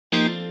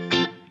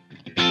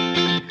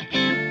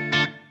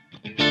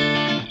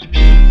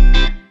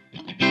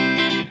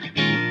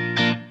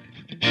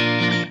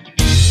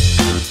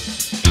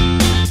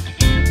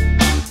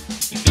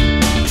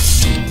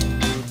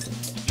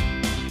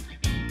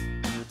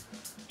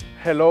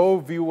Hello,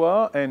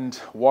 viewer, and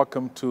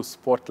welcome to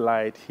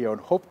Spotlight here on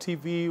Hope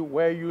TV,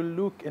 where you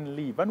look and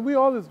live. And we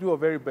always do our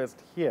very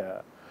best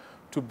here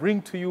to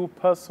bring to you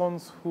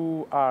persons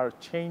who are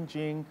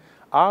changing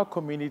our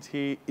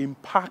community,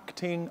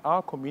 impacting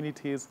our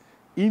communities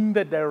in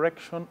the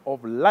direction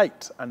of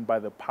light and by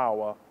the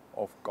power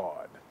of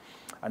God.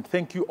 And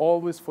thank you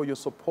always for your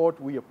support.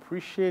 We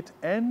appreciate.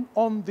 And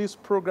on this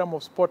program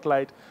of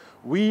Spotlight,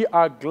 we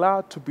are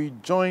glad to be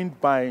joined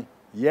by,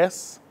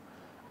 yes,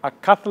 a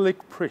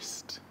Catholic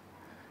priest.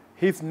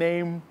 His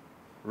name,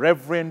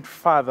 Reverend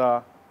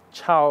Father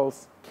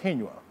Charles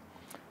Kinyua.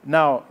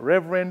 Now,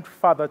 Reverend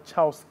Father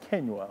Charles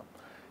Kinyua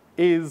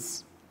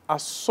is a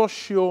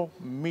social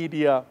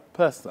media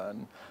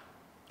person,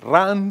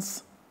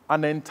 runs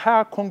an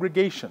entire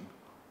congregation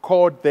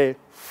called the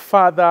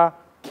Father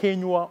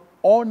Kinyua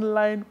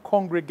Online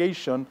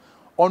Congregation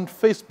on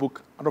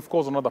Facebook and, of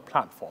course, on other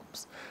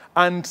platforms.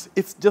 And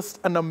it's just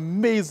an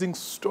amazing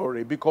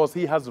story because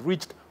he has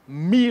reached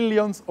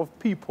millions of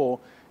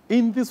people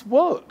in this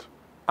world.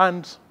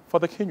 And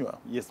Father Kinyua,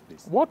 yes,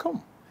 please.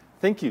 Welcome.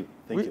 Thank you.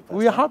 Thank you, Pastor.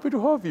 We are happy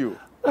to have you.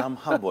 I'm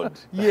humbled.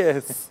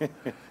 Yes.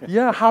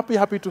 Yeah,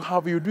 happy to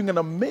have you. You're doing an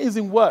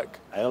amazing work.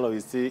 I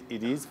always say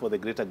it is for the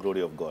greater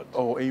glory of God.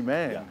 Oh,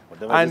 amen. Yeah,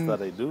 whatever it is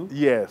that I do,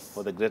 yes,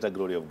 for the greater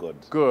glory of God.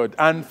 Good.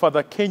 And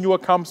Father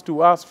Kinyua comes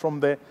to us from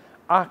the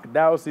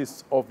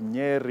Archdiocese of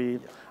Nyeri,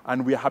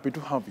 and we are happy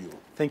to have you.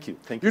 Thank you.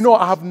 Thank you. You know,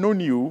 I have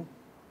known you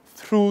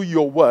through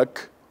your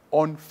work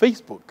on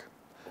Facebook.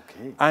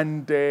 Okay.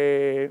 And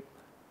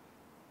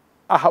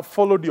I have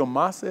followed your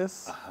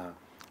masses.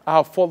 I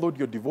have followed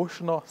your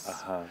devotionals.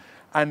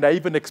 And I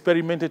even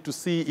experimented to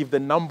see if the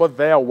number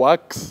there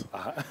works.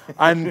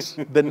 And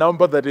the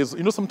number that is,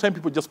 you know, sometimes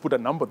people just put a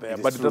number there,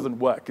 but it doesn't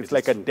work. It's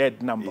like a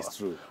dead number. It's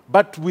true.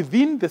 But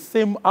within the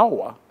same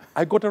hour,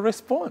 I got a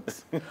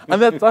response.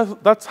 And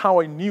that's how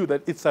I knew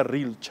that it's a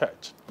real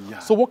church. Yeah.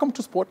 So welcome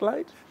to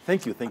Spotlight.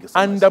 Thank you so much.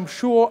 And I'm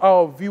sure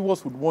our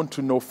viewers would want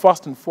to know,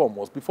 first and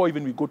foremost, before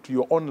even we go to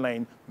your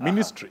online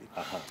ministry,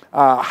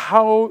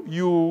 how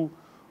you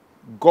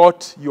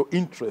got your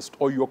interest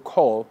or your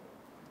call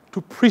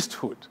to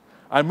priesthood.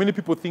 And many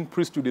people think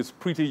priesthood is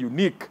pretty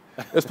unique,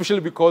 especially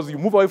because you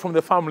move away from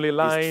the family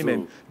line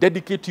and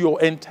dedicate your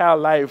entire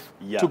life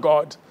to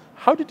God.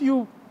 How did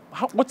you,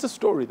 what's the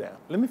story there?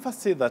 Let me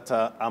first say that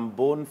I'm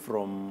born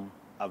from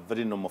a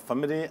very normal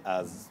family,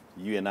 as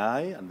you and I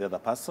and the other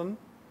person.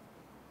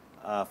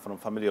 From a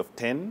family of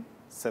 10,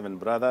 7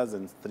 brothers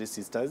and 3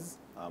 sisters.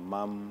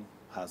 Mom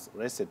has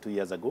rested 2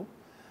 years ago.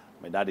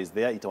 My dad is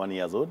there, 81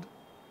 years old.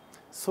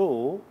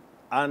 So,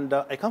 and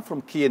I come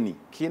from Kinyua.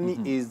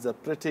 Kinyua is a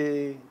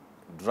pretty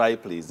dry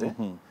place.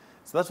 So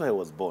that's where I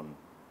was born.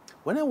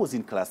 When I was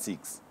in class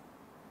 6,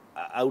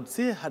 I would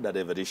say I had a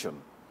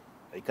revelation,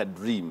 like a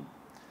dream,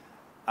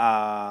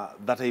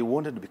 that I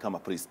wanted to become a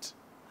priest.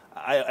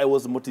 I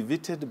was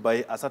motivated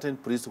by a certain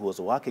priest who was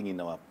working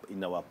in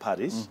our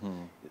parish,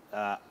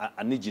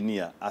 an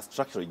engineer, a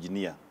structural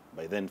engineer,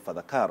 by then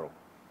Father Caro.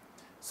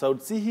 So I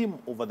would see him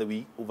over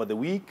the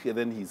week, and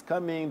then he's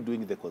coming,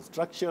 doing the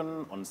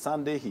construction. On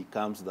Sunday, he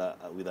comes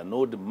with an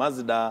old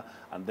Mazda,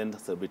 and then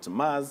celebrates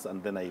Mass,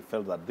 and then I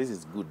felt that this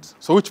is good.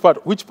 So which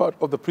part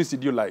of the priest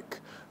did you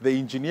like? The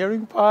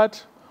engineering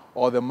part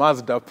or the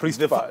Mazda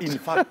priest part? In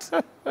fact,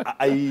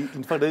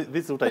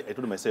 this is what I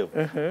told myself.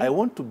 I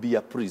want to be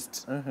a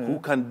priest who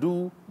can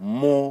do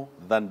more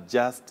than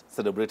just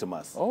celebrate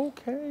Mass.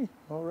 Okay,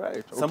 all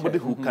right. Somebody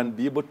who can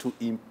be able to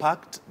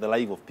impact the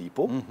life of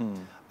people,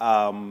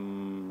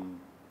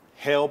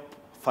 help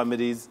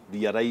families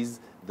realize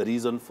the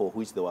reason for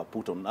which they were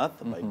put on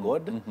earth by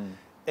God,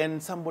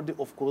 and somebody,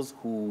 of course,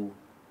 who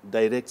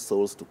directs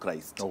souls to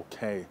Christ.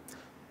 Okay.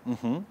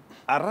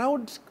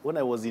 Around when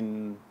I was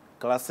in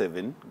class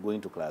 7, going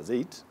to class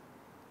 8,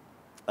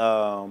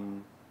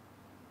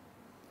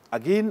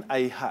 again,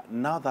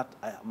 now that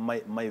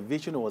my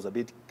vision was a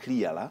bit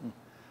clearer,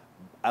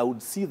 I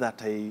would see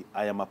that I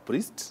am a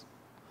priest,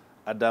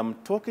 and I'm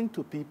talking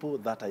to people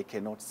that I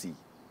cannot see.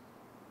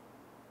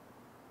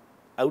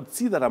 I would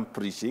see that I'm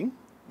preaching,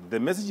 the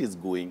message is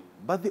going,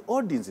 but the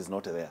audience is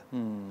not there.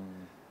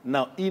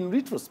 Now, in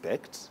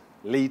retrospect,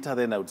 later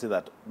then I would say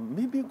that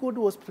maybe God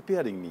was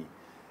preparing me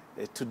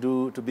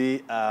to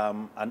be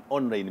an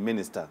online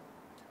minister,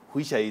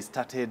 which I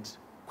started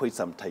quite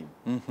some time.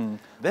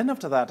 Then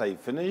after that, I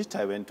finished.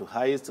 I went to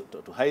high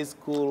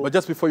school. But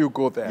just before you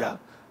go there,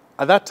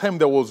 at that time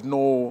there was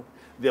no,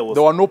 there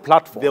were no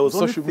platforms. There was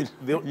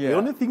the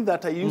only thing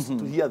that I used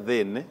to hear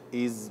then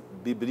is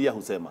Biblia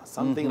Husema,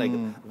 something like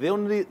the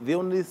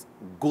only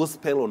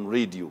gospel on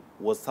radio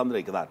was something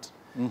like that.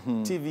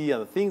 TV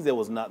and things, there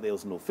was no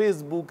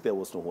Facebook, there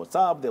was no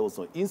WhatsApp, there was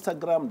no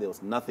Instagram, there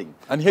was nothing.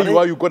 And here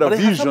you got a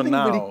vision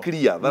now. I have something very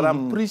clear that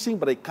I'm preaching,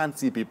 but I can't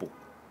see people.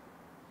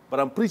 But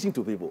I'm preaching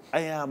to people.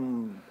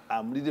 I'm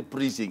really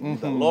preaching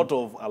with a lot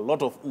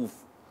of oof.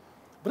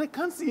 But I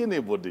can't see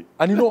anybody.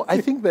 And you know, I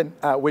think then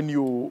when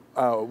you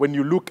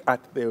look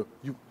at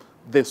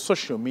the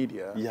social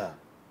media,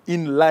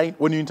 in line,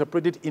 when you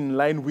interpret it in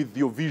line with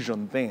your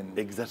vision, then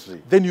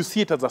exactly, then you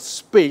see it as a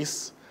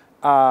space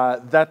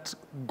that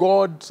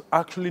God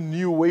actually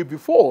knew way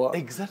before.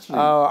 Exactly.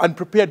 And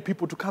prepared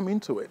people to come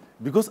into it.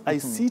 Because I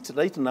sit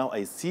right now,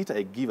 I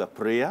give a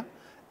prayer,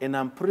 and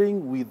I'm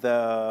praying with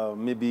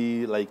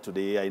maybe like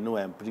today, I know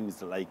I'm praying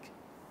with like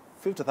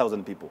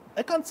 50,000 people.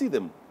 I can't see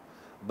them,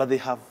 but they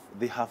have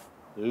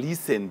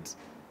listened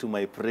to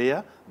my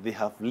prayer. They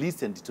have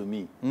listened to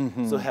me.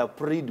 So I have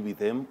prayed with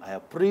them. I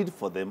have prayed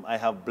for them. I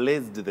have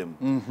blessed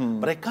them.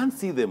 But I can't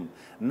see them.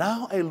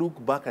 Now I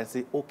look back and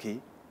say, okay,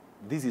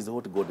 this is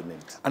what God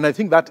meant. And I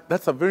think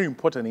that's a very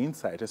important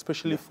insight,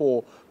 especially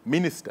for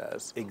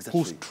ministers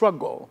who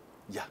struggle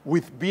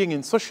with being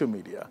in social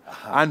media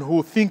and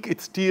who think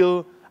it's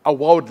still a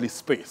worldly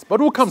space. But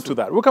we'll come to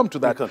that. We'll come to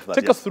that.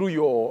 Take us through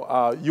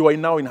your, you are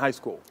now in high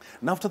school.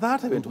 And after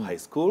that, I went to high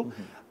school,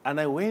 and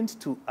I went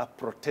to a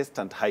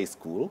Protestant high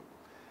school,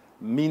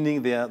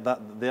 meaning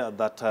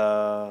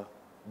that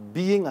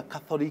being a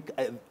Catholic,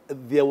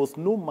 there was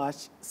no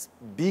much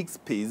big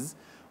space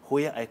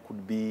where I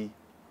could be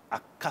a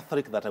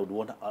Catholic that I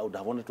would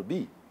have wanted to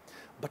be.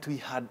 But we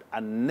had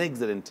an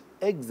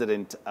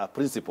excellent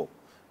principal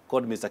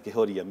called Mr.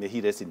 Kehoria, may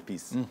he rest in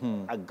peace.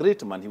 A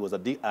great man. He was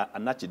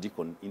an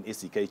archdeacon in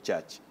ACK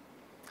Church.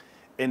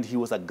 And he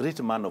was a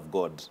great man of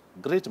God,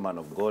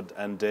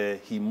 and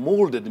he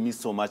molded me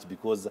so much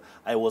because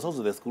I was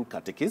also the school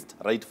catechist,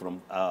 right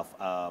from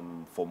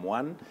Form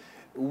 1.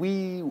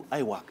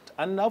 I worked.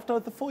 And after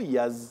the 4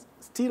 years,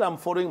 still I'm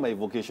following my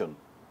vocation.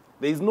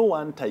 There is no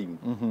one time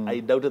I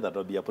doubted that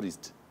I'll be a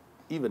priest,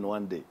 even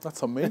one day.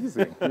 That's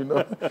amazing. You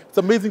know, it's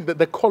amazing that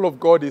the call of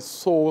God is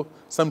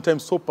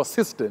sometimes so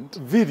persistent,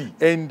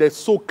 and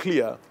so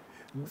clear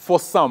for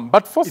some.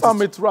 But for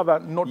some, it's rather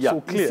not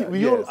so clear. See,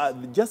 we all,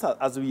 just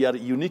as we are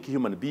unique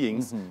human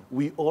beings,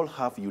 we all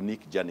have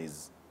unique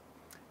journeys.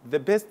 The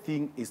best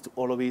thing is to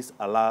always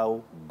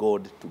allow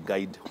God to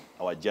guide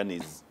our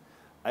journeys.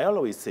 I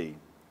always say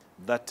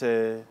that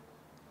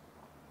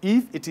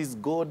if it is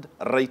God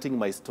writing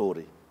my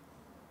story,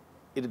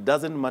 it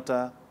doesn't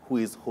matter who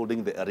is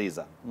holding the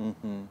eraser,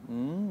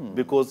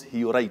 because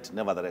he writes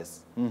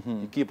nevertheless.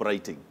 You keep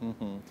writing.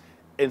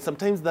 And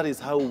sometimes that is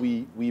how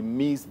we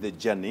miss the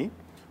journey,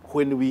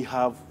 when we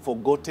have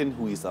forgotten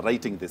who is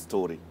writing the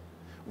story.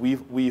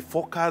 We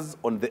focus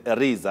on the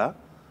eraser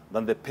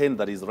than the pen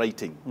that is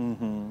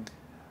writing.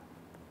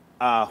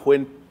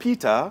 When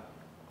Peter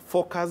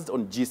focused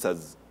on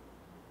Jesus,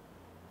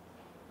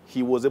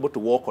 he was able to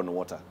walk on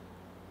water.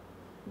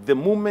 The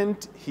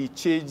moment he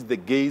changed the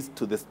gaze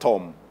to the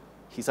storm,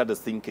 he started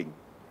sinking.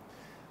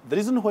 The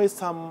reason why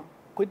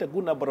quite a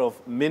good number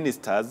of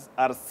ministers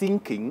are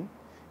sinking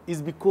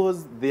is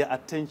because their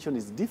attention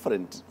is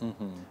different.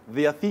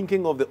 They are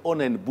thinking of the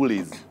online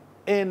bullies,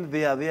 and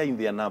they are there in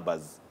their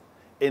numbers,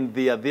 and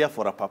they are there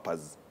for a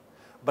purpose.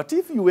 But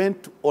if you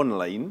went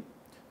online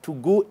to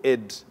go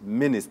and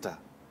minister,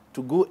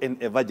 to go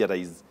and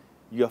evangelize,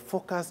 your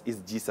focus is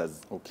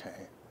Jesus.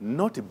 Okay.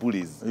 Not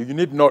bullies. You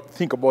need not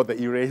think about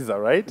the eraser,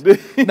 right?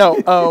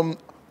 Now,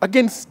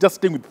 again, just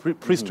staying with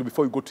priesthood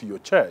before you go to your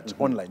church,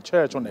 online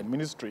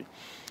ministry.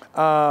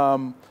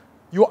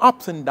 Your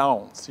ups and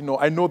downs, you know,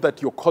 I know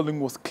that your calling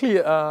was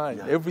clear and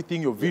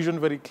everything, your vision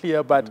very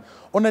clear, but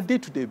on a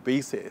day-to-day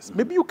basis,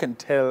 maybe you can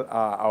tell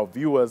our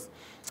viewers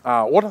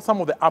what are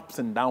some of the ups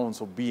and downs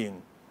of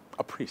being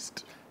a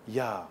priest?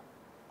 Yeah.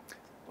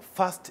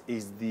 First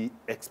is the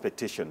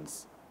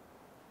expectations.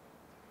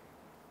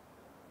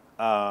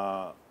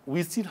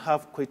 We still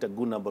have quite a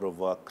good number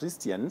of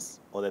Christians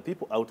or the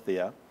people out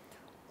there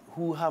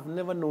who have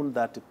never known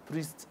that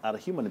priests are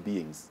human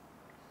beings.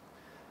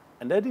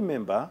 And I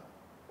remember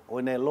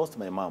when I lost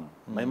my mom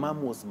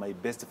was my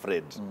best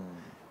friend.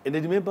 And I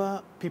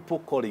remember people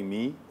calling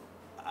me.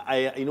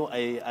 I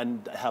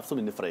have so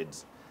many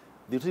friends.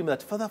 They told me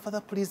that,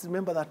 Father, please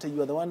remember that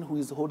you are the one who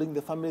is holding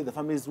the family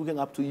is looking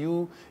up to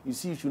you. You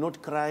see, you should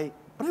not cry.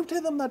 But I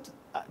tell them that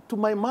to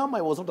my mom,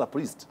 I was not a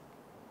priest.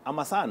 I'm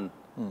a son.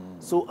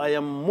 So I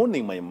am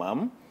mourning my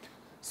mom.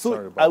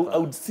 So I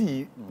would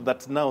see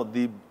that now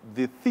they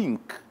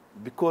think,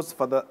 because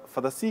Father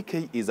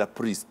CK is a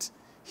priest,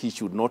 he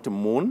should not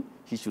mourn,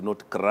 he should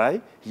not cry,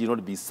 he should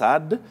not be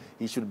sad,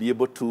 he should be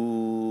able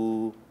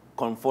to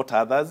comfort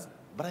others.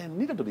 But I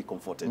needed to be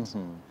comforted.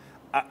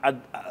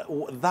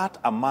 That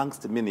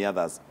amongst many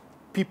others,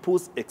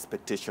 people's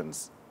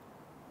expectations.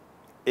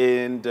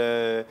 And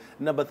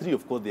number 3,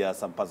 of course, there are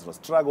some personal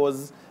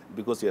struggles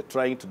because you are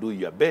trying to do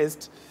your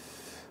best.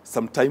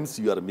 Sometimes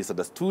you are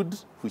misunderstood,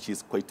 which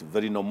is quite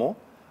very normal,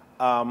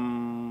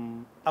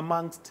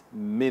 amongst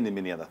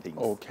many other things.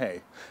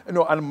 Okay. You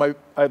know, and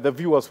the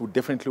viewers would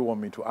definitely want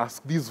me to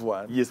ask this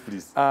one. Yes,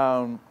 please.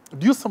 Do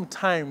you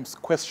sometimes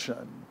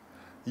question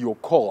your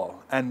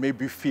call and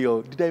maybe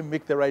feel, did I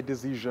make the right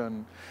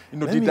decision? You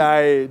know,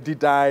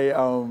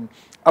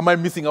 am I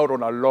missing out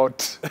on a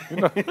lot? You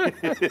know?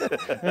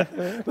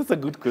 That's a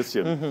good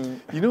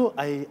question. You know,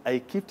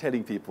 I keep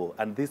telling people,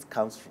 and this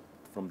comes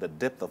from the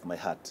depth of my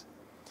heart,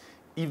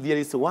 if there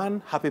is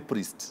one happy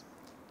priest,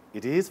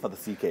 it is for the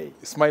CK.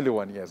 Smiley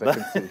one, yes, I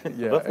can see.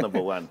 Yeah. That's number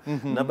 1.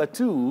 Number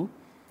 2,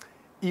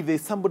 if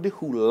there's somebody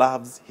who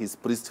loves his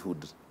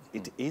priesthood,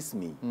 It is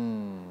me.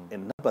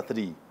 And number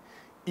three,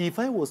 if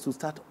I was to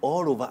start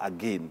all over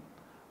again,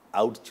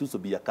 I would choose to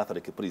be a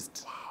Catholic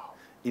priest. Wow.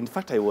 In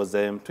fact, I was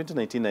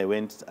 2019. I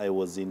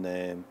was in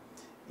a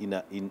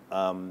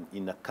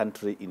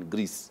country in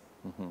Greece,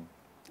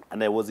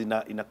 and I was in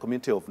a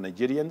community of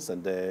Nigerians,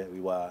 and we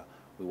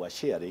were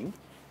sharing,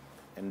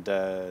 and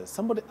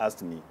somebody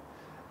asked me.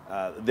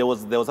 There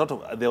was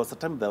a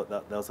time that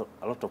there was a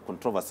lot of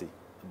controversy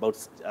about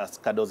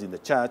scandals in the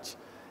church.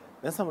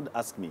 Then someone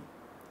asked me,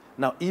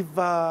 now if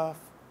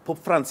Pope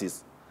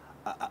Francis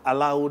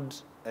allowed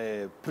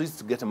priests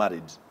to get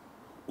married,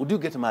 would you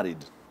get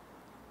married?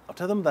 I'll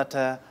tell them that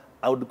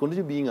I would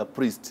continue being a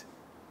priest,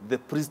 the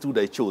priesthood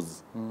I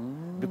chose.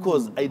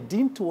 Because I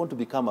didn't want to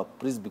become a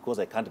priest because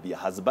I can't be a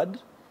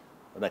husband,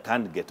 and I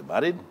can't get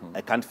married,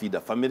 I can't feed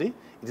a family.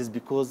 It is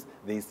because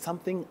there is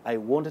something I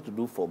wanted to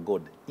do for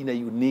God in a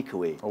unique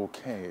way.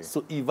 Okay.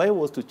 So if I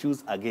was to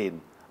choose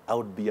again, I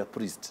would be a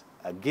priest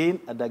again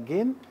and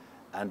again,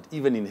 and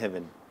even in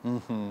heaven.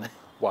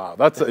 Wow,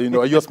 that's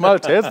your smile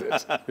tells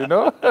it.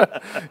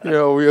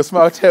 Your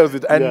smile tells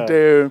it.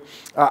 And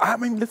I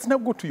mean, let's now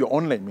go to your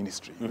online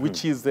ministry,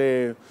 which is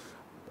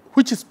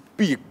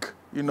big,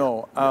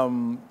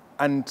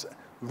 and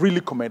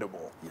really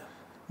commendable. Yeah.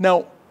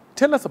 Now,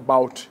 tell us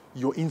about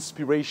your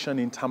inspiration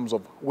in terms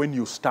of when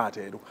you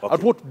started.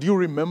 Okay. Do you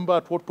remember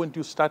at what point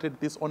you started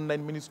this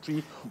online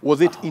ministry?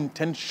 Was it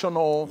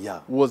intentional?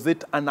 Yeah. Was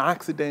it an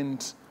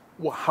accident?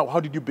 How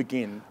did you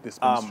begin this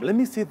ministry? Let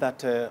me say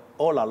that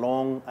all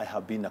along I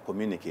have been a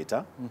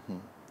communicator,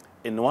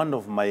 and one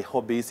of my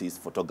hobbies is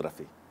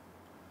photography,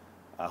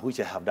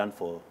 which I have done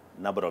for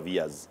a number of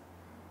years.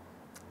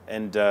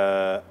 And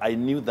I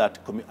knew that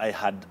I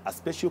had a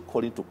special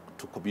calling to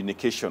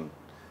communication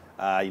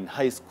in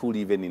high school,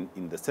 even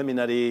in the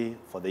seminary,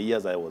 for the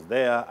years I was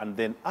there. And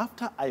then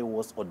after I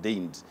was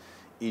ordained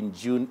in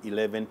June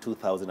 11,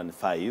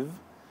 2005,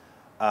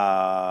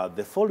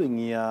 the following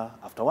year,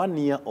 after 1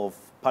 year of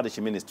parish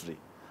ministry,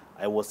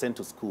 I was sent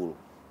to school.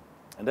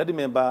 And I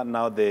remember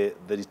now the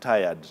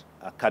retired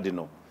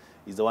cardinal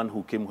is the one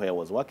who came where I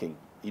was working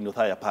in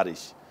Uthaya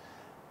Parish.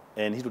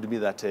 And he told me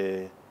that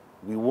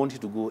we want you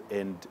to go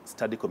and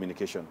study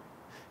communication.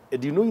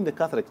 And in the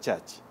Catholic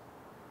Church,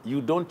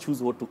 you don't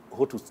choose what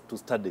to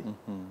study.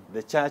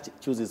 The church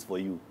chooses for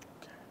you.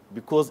 Okay.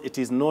 Because it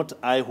is not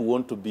I who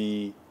want to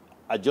be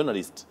a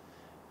journalist.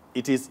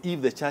 It is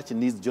if the church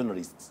needs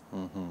journalists.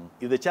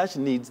 If the church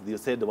needs, they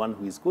say the one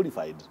who is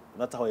qualified.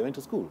 That's how I went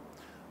to school.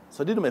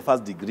 So I did my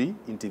first degree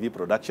in TV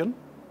production.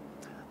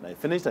 And I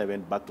finished, I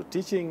went back to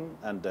teaching,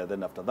 and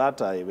then after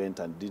that, I went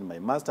and did my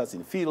master's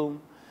in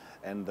film.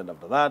 And then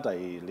after that,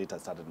 I later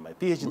started my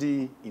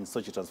PhD in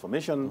social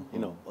transformation,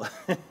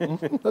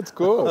 That's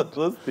cool.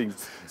 Those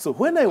things. So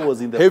when I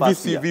was in the heavy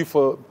first CV year,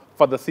 for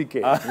the CK,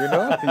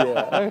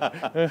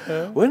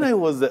 Yeah. when I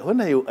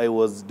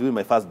was doing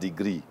my first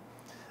degree,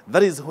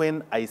 that is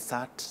when I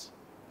sat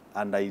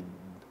and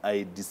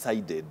I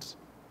decided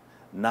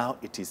now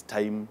it is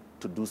time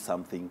to do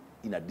something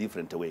in a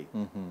different way.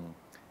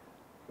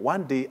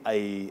 One day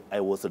I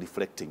was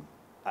reflecting.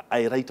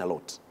 I write a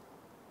lot.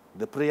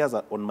 The prayers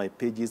are on my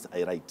pages,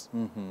 I write.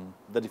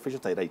 The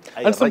reflections I write.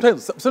 And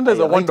sometimes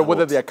I wonder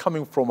whether they are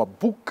coming from a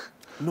book.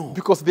 No.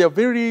 Because they are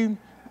very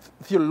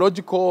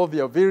theological, they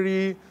are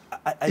very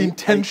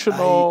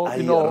intentional. I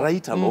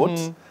write a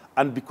lot,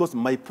 and because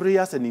my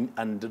prayers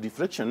and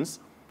reflections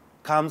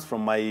comes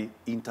from my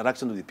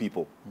interaction with the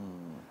people.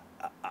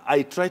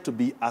 I try to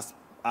be as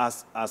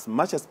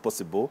much as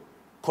possible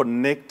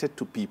connected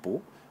to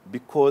people,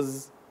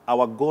 because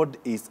our God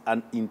is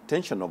an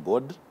intentional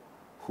God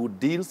who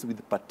deals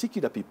with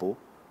particular people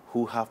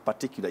who have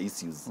particular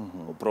issues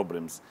or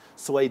problems.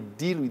 So I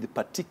deal with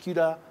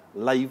particular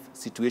life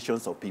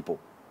situations of people.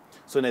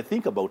 So when I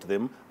think about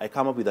them, I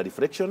come up with a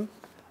reflection.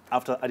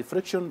 After a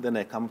reflection, then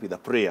I come up with a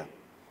prayer.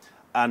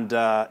 And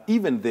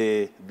even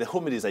the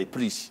homilies I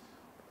preach,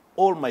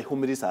 all my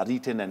homilies are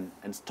written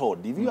and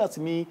stored. If you ask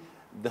me,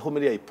 the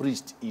homily I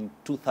preached in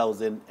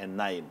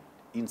 2009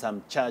 in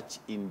some church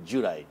in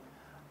July,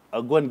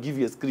 I'll go and give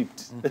you a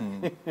script.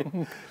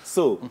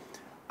 So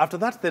after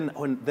that, then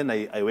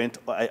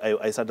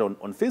I started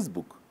on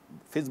Facebook.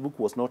 Facebook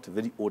was not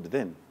very old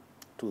then,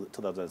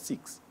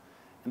 2006.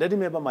 And I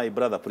remember my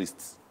brother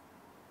priests,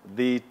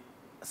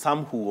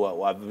 some who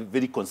were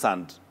very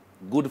concerned,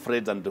 good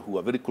friends and who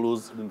were very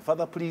close.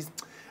 Father, please,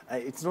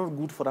 it's not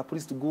good for a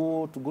priest to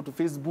go to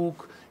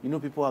Facebook.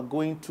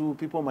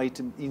 People might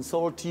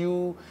insult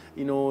you.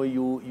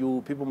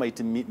 People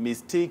might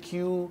mistake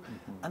you.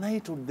 And I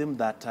told them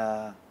that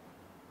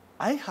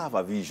I have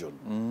a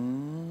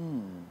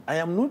vision. I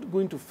am not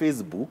going to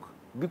Facebook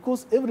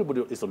because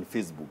everybody is on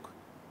Facebook.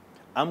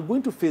 I'm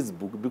going to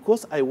Facebook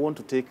because I want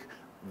to take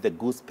the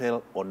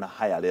gospel on a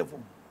higher level.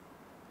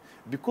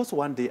 Because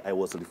one day I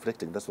was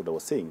reflecting, that's what I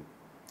was saying.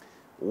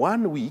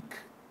 1 week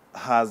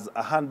has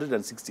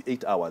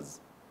 168 hours.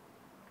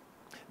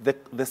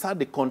 The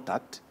Sunday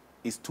contact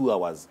is 2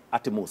 hours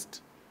at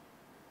most.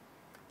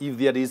 If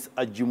there is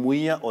a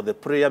Jumuiya or the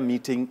prayer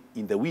meeting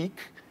in the week,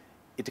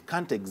 it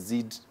can't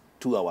exceed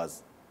 2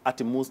 hours.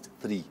 at most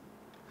 3.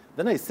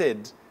 Then I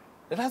said,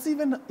 let us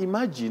even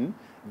imagine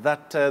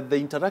that the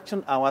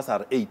interaction hours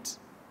are 8.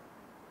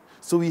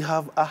 So we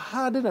have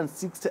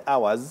 160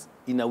 hours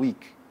in a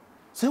week.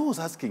 So I was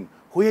asking,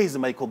 where is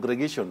my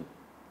congregation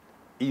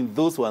in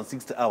those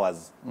 160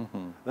 hours?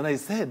 Then I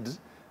said,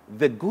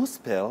 the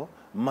gospel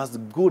must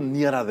go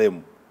nearer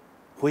them,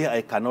 where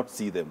I cannot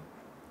see them.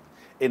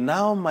 And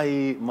now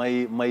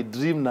my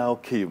dream now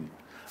came.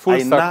 Full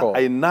circle.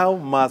 I now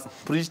must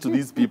preach to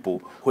these people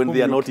when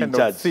they are not in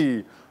church.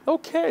 See.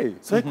 Okay.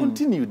 So I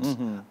continued.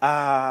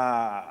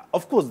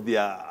 Of course,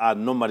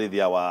 normally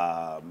there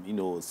were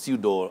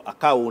pseudo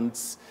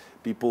accounts,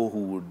 people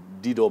who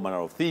did all manner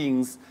of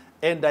things,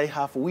 and I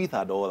have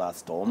withered all that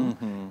storm,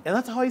 and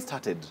that's how I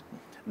started.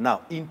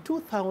 Now, in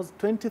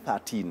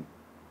 2013,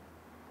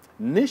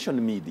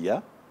 Nation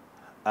Media,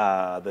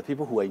 the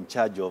people who are in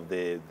charge of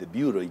the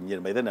bureau,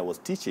 by then I was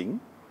teaching,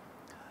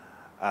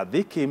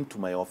 they came to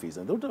my office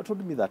and they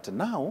told me that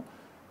now,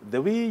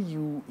 the way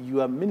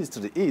your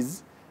ministry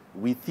is,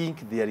 we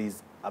think there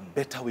is a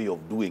better way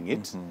of doing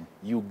it.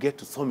 You get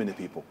to so many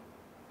people.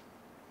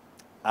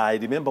 I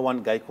remember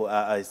one guy called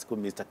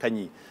Mr.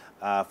 Kanyi,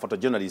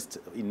 photojournalist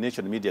in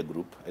Nation Media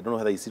Group. I don't know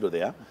whether he's still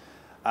there.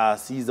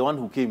 He's the one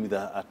who came with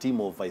a team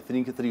of, I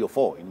think, 3 or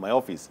 4 in my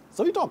office.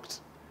 So we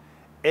talked.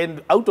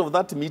 And out of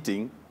that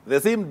meeting,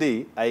 the same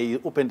day, I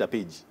opened a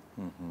page.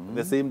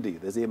 The same day,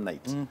 the same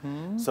night.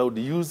 So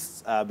the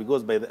use,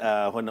 because by the,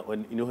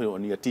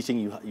 when you're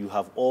teaching, you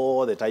have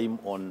all the time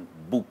on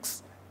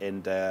books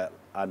and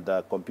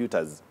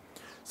computers.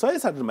 So I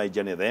started my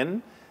journey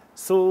then.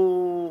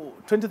 So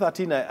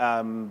 2013,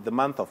 the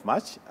month of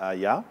March,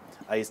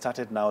 I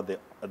started now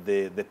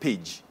the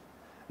page.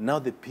 Now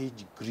the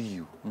page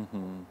grew,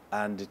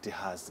 and it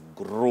has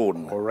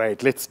grown. All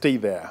right, let's stay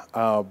there,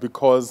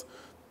 because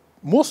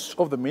most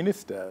of the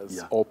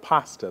ministers or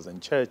pastors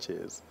and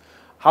churches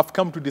have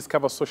come to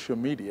discover social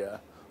media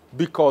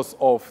because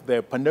of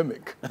the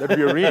pandemic that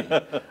we are in.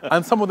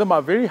 And some of them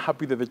are very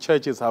happy that the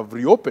churches have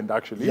reopened,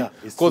 actually,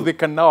 because they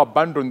can now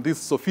abandon this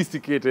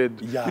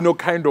sophisticated,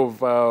 kind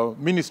of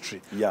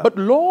ministry. But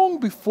long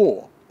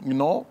before,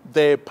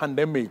 the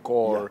pandemic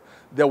or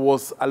there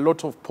was a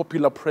lot of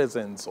popular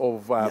presence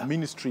of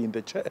ministry in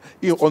the church,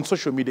 on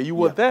social media, you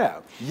were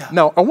there.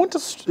 Now, I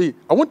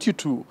want you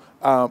to,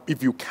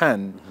 if you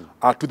can,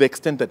 to the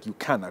extent that you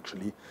can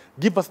actually,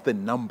 give us the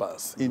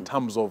numbers in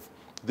terms of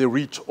the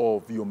reach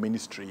of your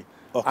ministry,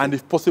 and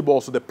if possible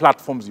also the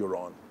platforms you're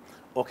on.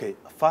 Okay,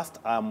 first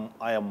I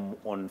am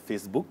on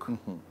Facebook.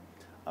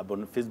 I've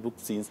been on Facebook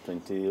since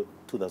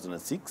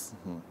 2006.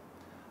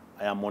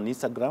 I am on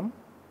Instagram.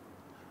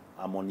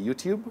 I'm on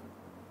YouTube.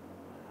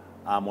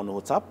 I'm on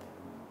WhatsApp.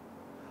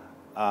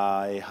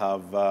 I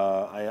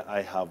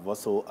have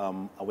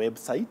also a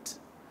website.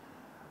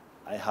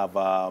 I have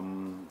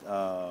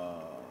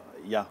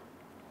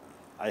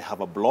I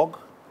have a blog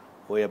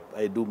where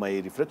I do my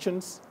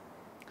reflections.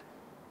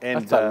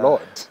 And that's a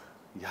lot.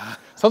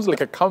 Sounds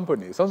like a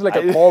company. Sounds like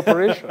a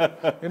corporation.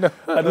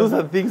 And those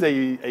are things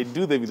I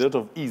do them with a lot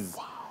of ease.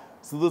 Wow.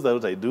 So those are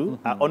what I do.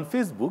 On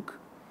Facebook,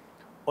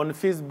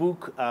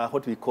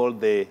 what we call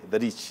the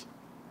reach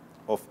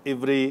of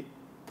every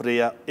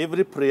prayer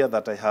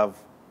that I have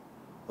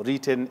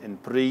written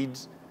and prayed,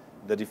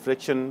 the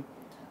reflection,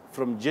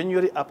 from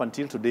January up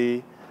until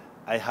today,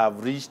 I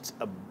have reached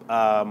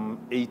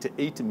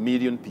 88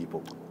 million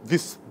people.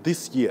 This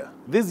year?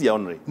 This year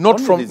only. Not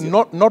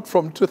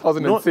from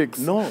 2006.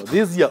 No,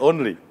 this year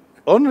only.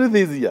 Only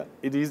this year.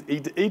 It is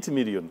 88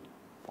 million.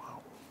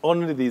 Wow.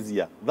 Only this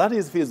year. That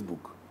is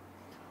Facebook.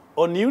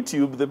 On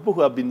YouTube, the people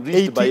who have been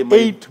reached by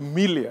 88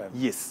 million?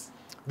 Yes.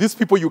 These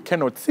people you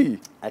cannot see.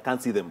 I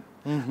can't see them.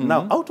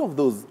 Now, out of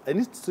those, I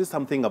need to say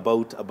something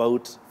about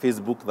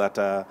Facebook that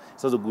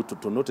it's also good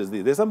to notice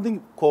this. There's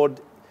something called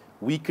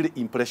weekly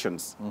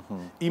impressions.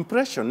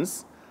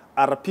 Impressions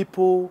are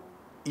people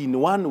in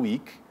 1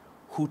 week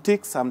who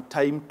take some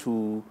time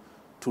to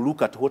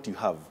look at what you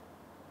have.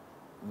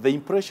 The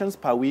impressions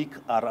per week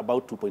are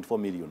about 2.4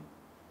 million.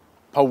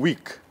 Per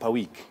week? Per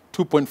week.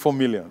 2.4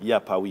 million? Yeah,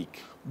 per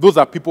week. Those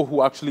are people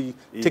who actually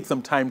take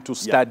some time to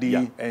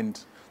study and...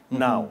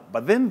 Now,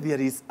 but then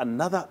there is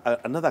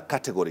another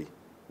category.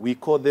 We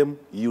call them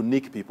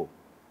unique people.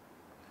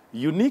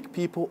 Unique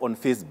people on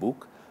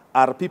Facebook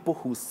are people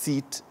who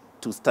sit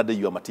to study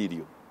your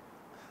material.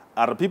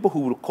 Are people who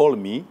will call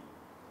me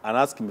and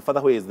ask me, Father,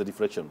 where is the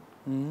reflection?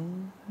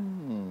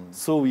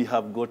 So we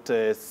have got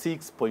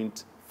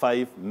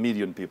 6.5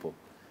 million people.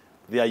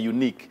 They are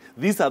unique.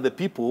 These are the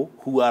people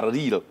who are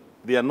real.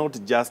 They are not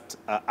just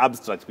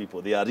abstract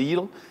people. They are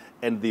real,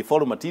 and they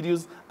follow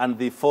materials, and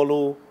they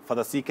follow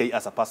Father CK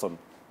as a person.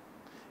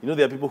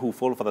 There are people who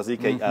follow Father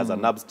CK as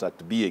an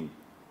abstract being,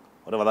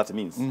 whatever that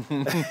means.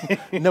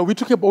 Now, we're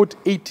talking about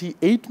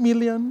 88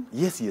 million?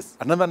 Yes.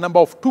 Another number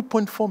of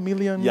 2.4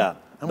 million? Yeah.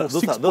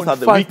 Those are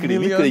the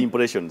weekly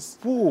impressions.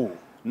 Ooh.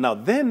 Now,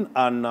 then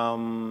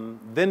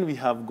we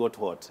have got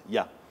what?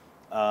 Yeah.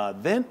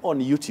 Then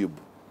on YouTube,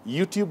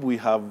 we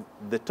have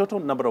the total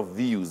number of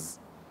views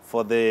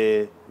for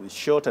the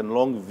short and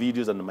long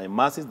videos and my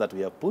masses that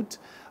we have put.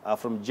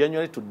 From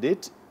January to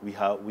date, we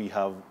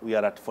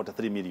are at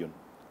 43 million.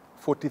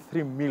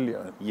 43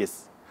 million.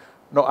 Yes.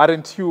 No,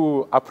 aren't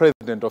you a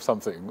president of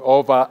something,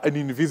 of an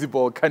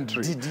invisible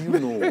country? Did you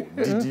know?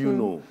 Did you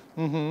know?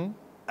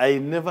 I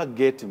never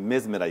get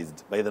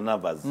mesmerized by the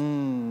numbers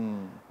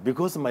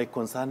because my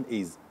concern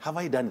is, have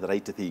I done the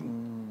right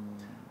thing?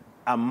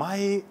 Am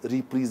I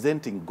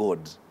representing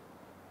God?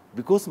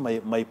 Because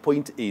my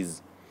point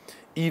is,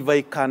 if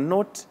I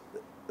cannot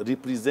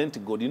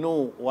represent God, you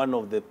know, one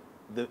of the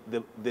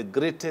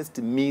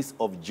greatest miss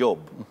of Job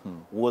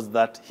was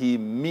that he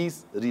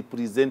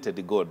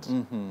misrepresented God.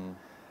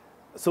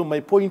 So my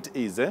point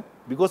is,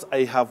 because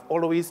I have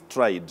always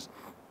tried,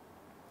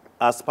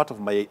 as part of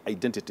my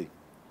identity,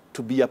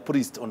 to be a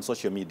priest on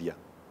social media.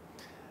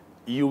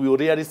 You will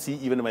rarely see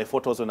even my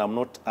photos when I'm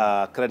not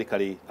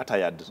clerically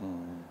attired,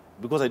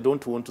 because I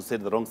don't want to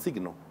send the wrong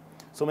signal.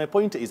 So my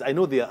point is, I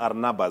know there are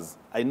numbers.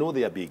 I know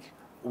they are big.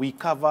 We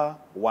cover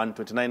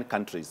 129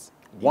 countries.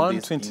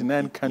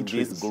 129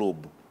 countries. In this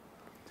globe.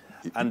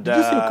 And, did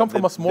you say you come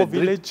from a small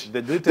village?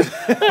 The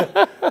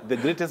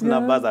greatest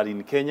numbers are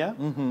in Kenya.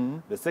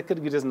 The second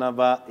greatest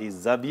number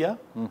is Zambia.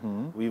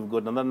 We've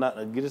got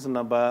another greatest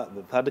number.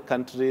 The third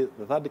country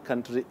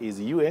is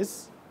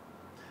US.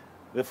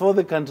 The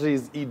fourth country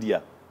is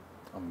India.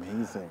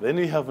 Amazing. Then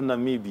we have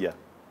Namibia.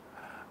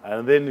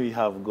 And then we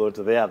have got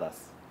the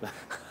others.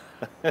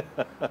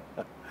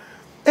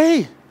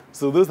 Hey!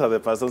 So those are the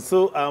persons.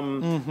 So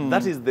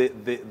that is the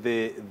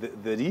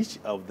reach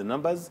of the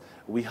numbers.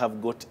 We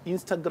have got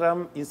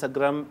Instagram.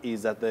 Instagram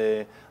is at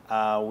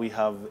we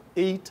have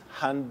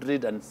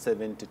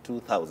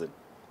 872,000.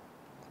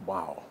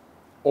 Wow.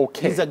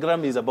 Okay.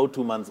 Instagram is about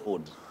 2 months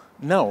old.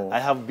 No. I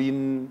have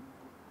been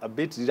a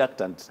bit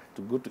reluctant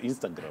to go to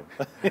Instagram.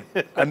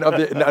 and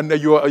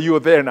you are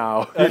there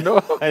now. You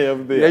know? I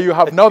am there. Yeah, you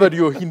have, now that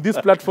you're in these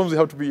platforms, you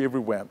have to be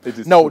everywhere. It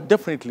is now, true.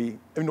 definitely,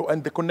 you know,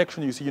 and the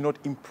connection, you see, you're not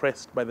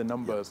impressed by the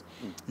numbers.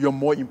 You're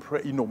more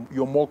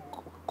you're more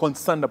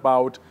concerned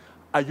about,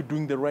 are you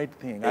doing the right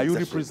thing? Exactly. Are you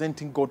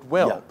representing God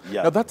well?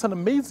 Yeah. Now, that's an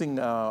amazing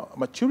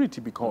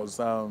maturity because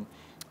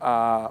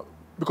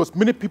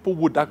many people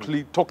would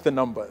actually talk the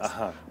numbers,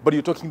 but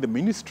you're talking the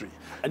ministry.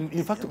 And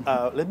in fact,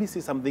 let me say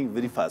something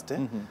very fast.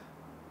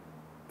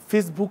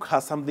 Facebook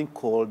has something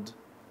called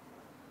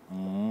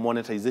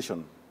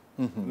monetization,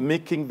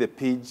 making the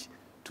page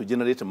to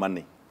generate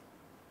money.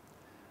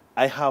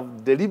 I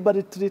have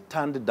deliberately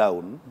turned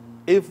down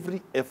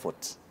every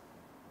effort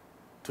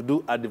to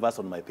do adverts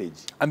on my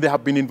page. And there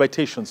have been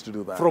invitations to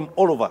do that? From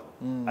all over.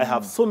 I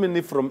have so many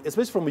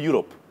especially from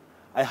Europe.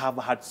 I have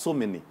had so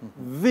many,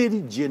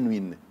 very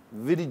genuine,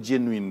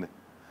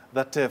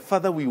 that,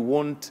 Father, we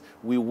want,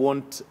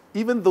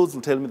 even those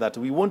who tell me that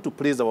we want to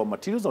place our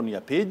materials on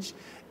your page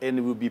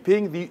and we'll be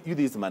paying you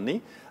this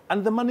money,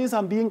 and the monies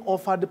I'm being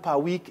offered per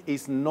week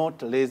is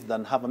not less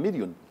than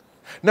 $500,000.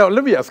 Now,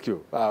 let me ask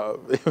you,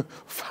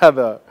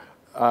 Father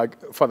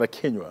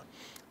Kinyua,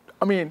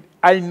 I mean,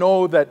 I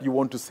know that you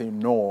want to say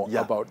no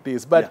about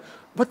this, but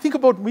think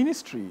about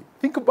ministry.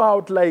 Think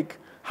about like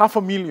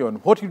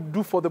 $500,000, what you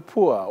do for the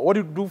poor, what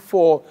you do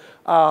for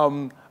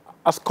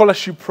a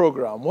scholarship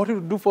program, what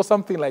you do for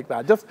something like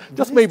that.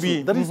 Just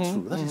maybe. That is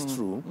true. That is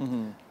true.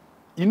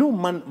 You know,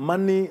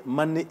 money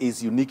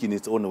is unique in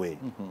its own way.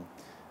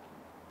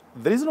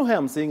 The reason why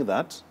I'm saying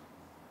that,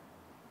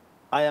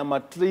 I am a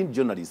trained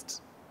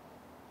journalist,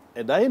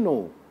 and I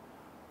know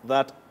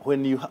that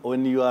when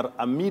you are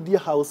a media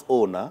house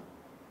owner,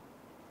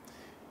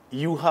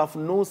 you have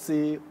no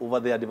say over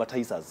the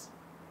advertisers.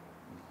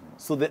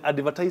 So the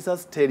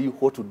advertisers tell you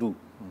what to do.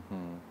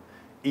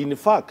 In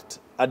fact,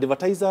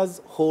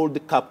 advertisers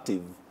hold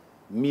captive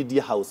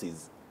media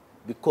houses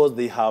because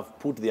they have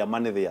put their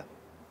money there.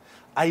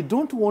 I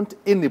don't want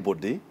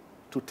anybody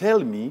to tell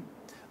me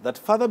that,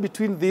 Father,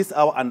 between this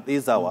hour and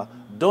this hour,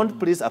 don't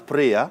place a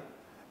prayer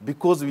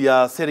because we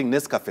are selling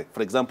Nescafe,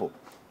 for example.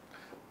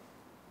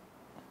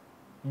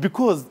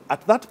 Because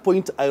at that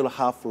point, I will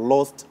have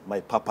lost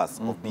my purpose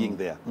of being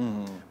there.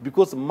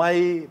 Because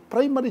my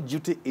primary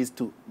duty is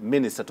to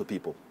minister to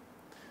people,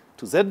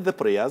 to set the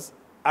prayers,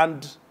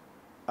 and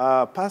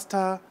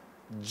Pastor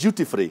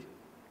duty-free,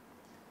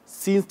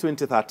 since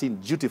 2013,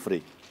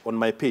 duty-free, on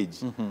my page.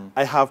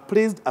 I have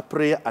placed a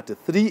prayer at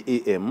 3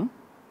 a.m.,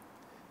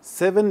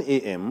 7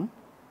 a.m.,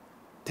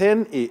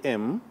 10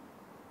 a.m.,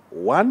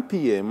 1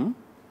 p.m.,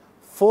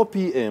 4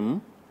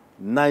 p.m.,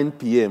 9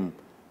 p.m.,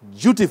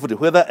 duty-free,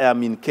 whether I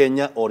am in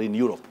Kenya or in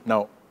Europe.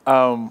 Now,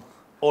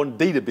 on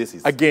daily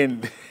basis.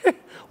 Again,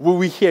 will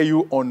we hear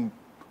you on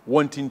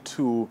wanting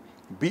to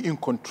be in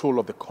control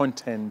of the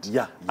content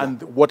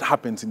and what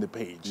happens in the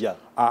page?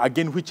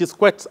 Again, which is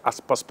quite a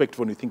perspective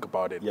when you think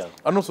about it.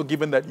 And also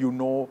given that you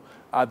know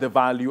the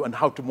value and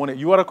how to monetize.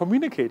 You are a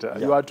communicator.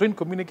 You are a trained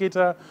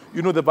communicator.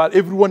 You know the value.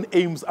 Everyone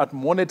aims at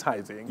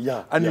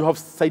monetizing. And you have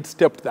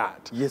sidestepped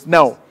that.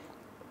 Now,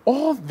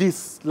 all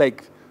this,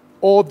 like,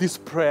 all these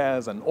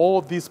prayers and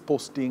all these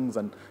postings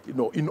and, you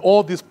know, in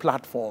all these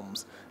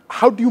platforms,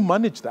 How do you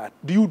manage that?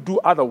 Do you do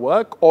other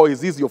work, or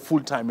is this your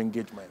full-time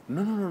engagement?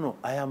 No.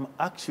 I am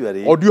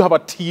actually... Or do you have a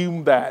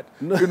team that,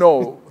 you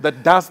know,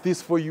 that does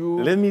this for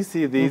you? Let me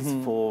say this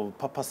for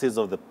purposes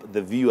of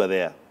the viewer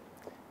there.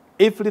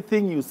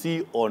 Everything you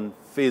see on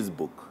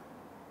Facebook,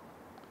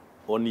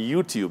 on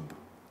YouTube,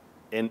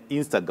 and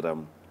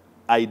Instagram,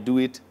 I do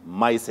it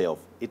myself.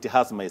 It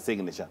has my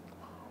signature.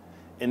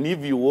 And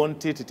if you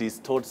want it, it is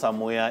stored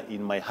somewhere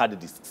in my hard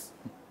disks,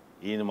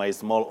 in my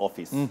small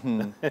office.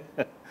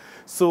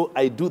 So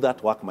I do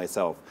that work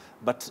myself.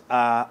 But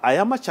I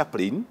am a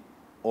chaplain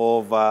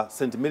of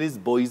St. Mary's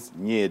Boys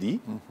Nyeri.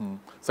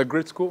 It's a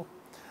great school.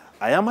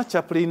 I am a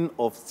chaplain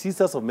of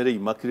Sisters of Mary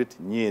Immaculate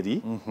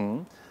Nyeri.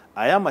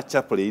 I am a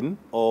chaplain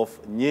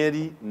of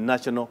Nyeri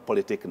National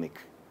Polytechnic.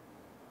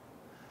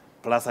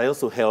 Plus, I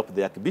also help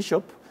the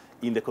Archbishop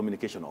in the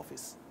communication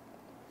office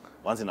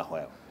once in a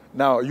while.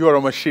 Now, you are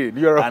a machine.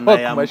 You are a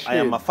machine. I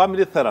am a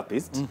family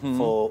therapist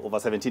for over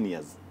 17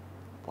 years.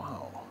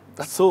 Wow.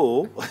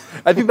 So,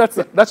 I think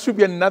that should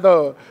be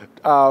another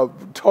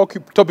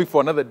topic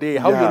for another day,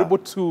 how you're able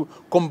to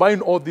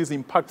combine all these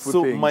impactful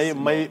things.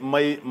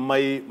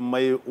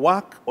 My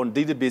work on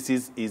daily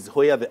basis is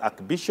where the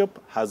Archbishop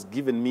has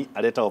given me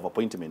a letter of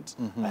appointment.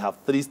 I have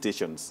 3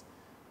 stations: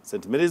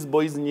 St. Mary's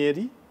Boys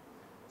Nyeri,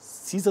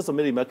 Sisters of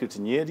Mary Immaculate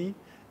Nyeri,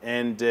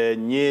 and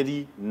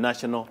Nyeri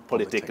National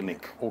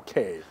Polytechnic.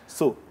 Okay.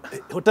 So,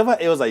 whatever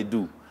else I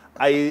do,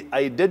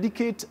 I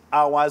dedicate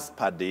hours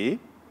per day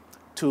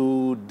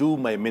to do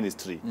my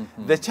ministry.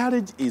 The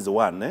challenge is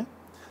one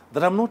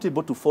that I'm not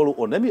able to follow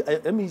on.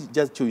 Let me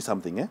just show you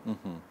something.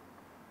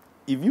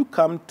 If you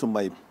come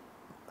to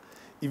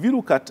if you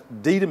look at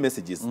daily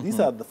messages, these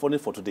are the funny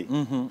for today.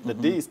 The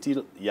day is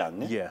still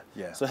young.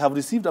 So I have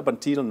received up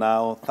until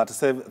now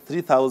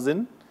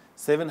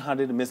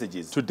 3,700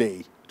 messages.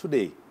 Today.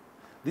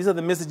 These are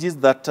the messages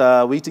that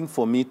are waiting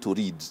for me to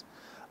read.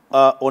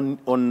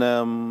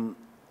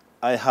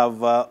 I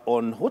have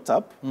on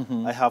WhatsApp,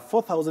 I have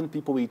 4,000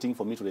 people waiting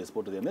for me to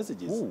respond to their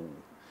messages. Ooh.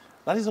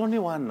 That is only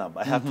one number.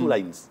 I have 2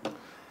 lines.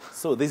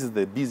 So this is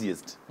the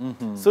busiest.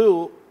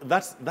 So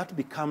that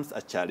becomes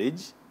a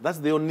challenge. That's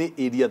the only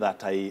area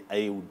that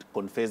I would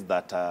confess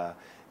that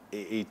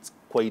it's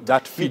quite...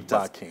 That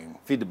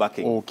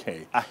feedbacking.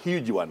 Okay. A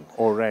huge one.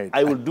 All right.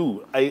 I will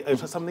do.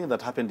 It was something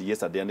that happened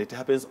yesterday, and it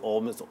happens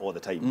almost all the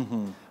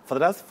time. For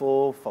the last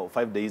 4 or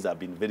 5 days, I've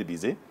been very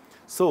busy.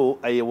 So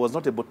I was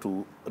not able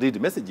to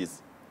read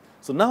messages.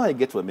 So now I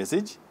get to a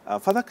message.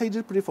 Father, can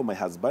you pray for my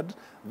husband?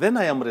 Then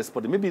I am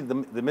responding. Maybe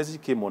the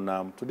message came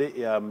on today.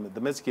 The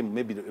message came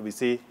maybe we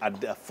say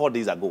 4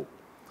 days ago.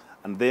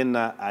 And then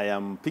I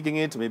am picking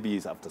it. Maybe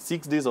it's after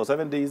 6 days or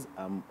 7 days.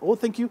 Oh,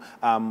 thank you.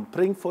 I'm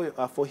praying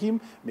for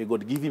him. May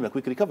God give him a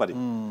quick recovery.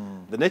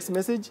 The next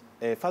message,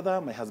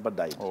 Father, my husband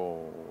died.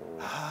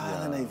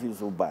 And I feel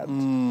so bad.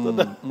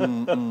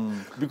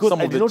 Because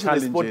I did not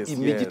respond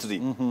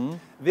immediately.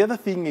 The other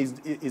thing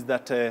is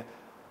that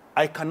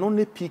I can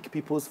only pick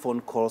people's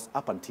phone calls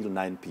up until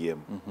 9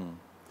 p.m.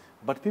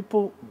 But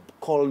people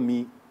call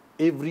me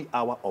every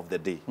hour of the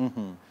day.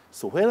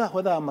 So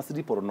whether I'm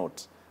asleep or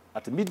not,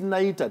 at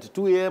midnight, at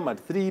 2 a.m., at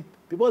 3,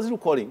 people are still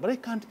calling. But I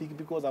can't pick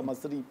because I'm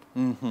asleep.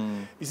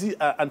 You see,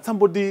 and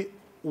somebody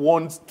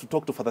wants to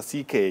talk to Father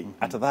CK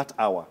at that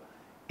hour.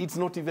 It's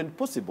not even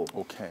possible.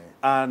 Okay.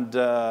 And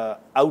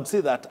I would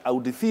say that I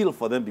would feel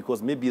for them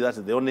because maybe that's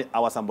the only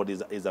hour somebody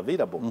is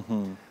available.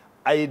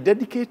 I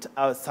dedicate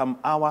some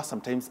hours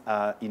sometimes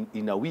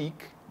in a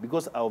week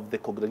because of the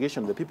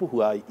congregation, the people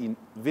who are in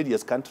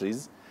various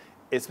countries,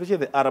 especially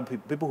the Arab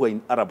people who are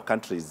in Arab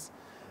countries.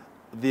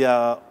 They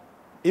are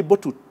able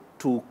to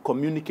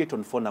communicate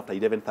on phone after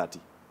 11:30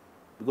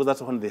 because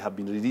that's when they have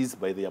been released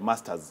by their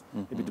masters,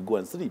 maybe to go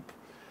and sleep.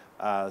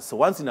 So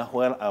once in a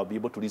while, I'll be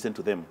able to listen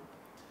to them.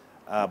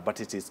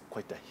 But it is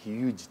quite a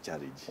huge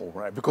challenge. All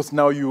right, because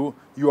now you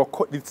are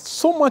it's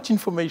so much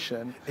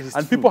information,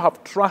 and people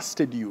have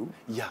trusted you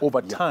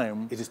over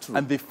time. It is true.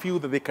 And they feel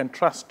that they can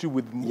trust you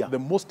with the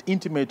most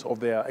intimate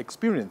of their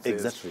experiences.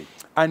 Exactly.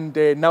 And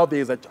now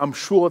I'm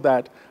sure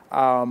that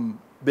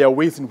there are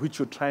ways in which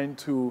you're trying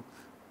to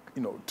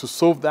to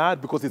solve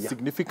that because it's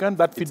significant.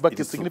 That feedback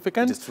is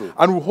significant. It is true.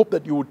 And we hope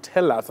that you will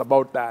tell us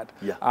about that.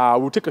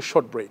 We'll take a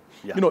short break.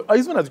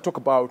 Even as you talk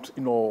about,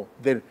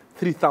 the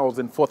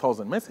 3,000,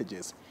 4,000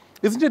 messages,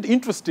 isn't it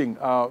interesting,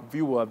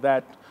 viewer,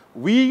 that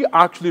we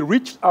actually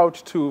reached out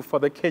to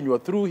Father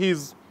Kinyua through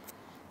his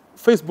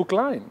Facebook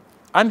line,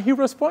 and he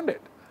responded.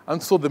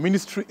 And so the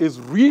ministry is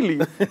really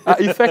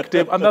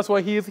effective, and that's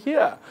why he is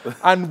here.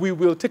 And we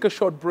will take a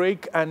short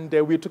break, and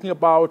we're talking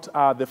about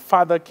the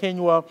Father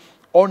Kinyua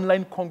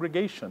online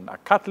congregation, a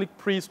Catholic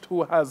priest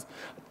who has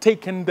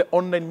taken the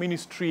online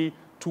ministry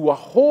to a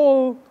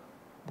whole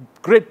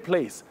great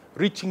place,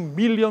 reaching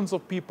millions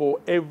of people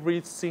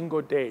every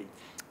single day.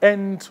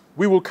 And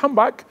we will come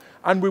back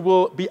and we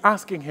will be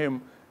asking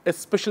him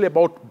especially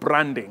about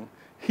branding.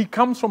 He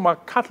comes from a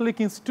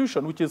Catholic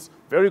institution which is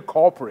very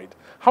corporate.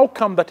 How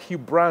come that he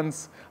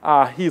brands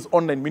his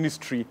online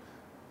ministry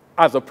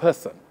as a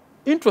person?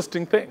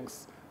 Interesting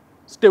things.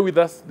 Stay with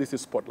us. This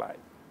is Spotlight.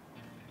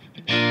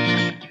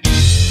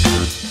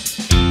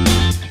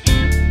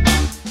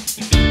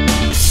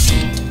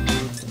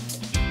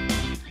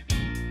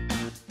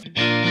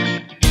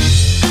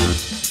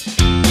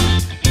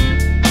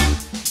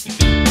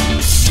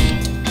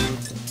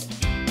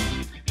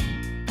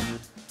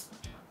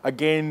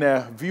 Again,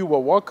 viewer,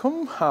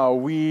 welcome.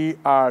 We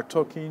are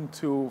talking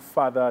to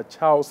Father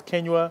Charles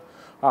Kinyua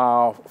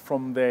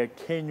from the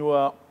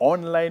Kinyua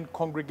online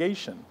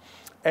congregation.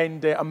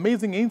 And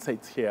amazing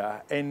insights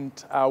here. And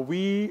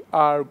we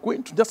are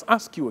going to just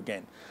ask you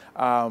again,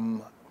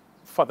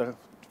 Father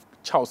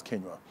Charles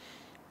Kinyua,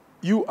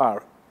 you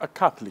are a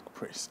Catholic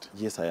priest.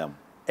 Yes, I am.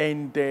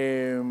 And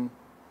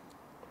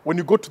when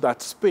you go to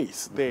that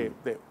space, the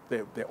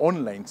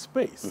online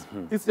space,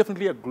 it's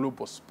definitely a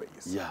global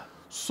space. Yeah.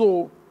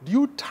 So do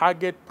you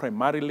target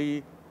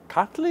primarily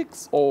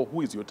Catholics, or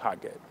who is your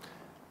target?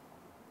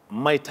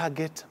 My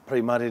target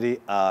primarily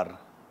are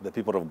the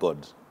people of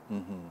God.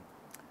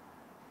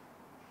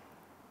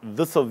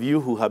 Those of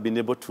you who have been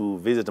able to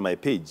visit my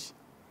page,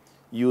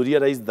 you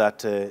realize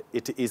that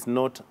it is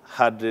not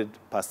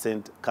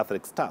 100%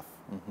 Catholic staff.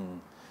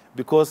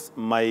 Because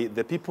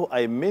the people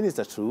I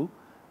minister to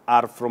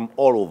are from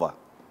all over.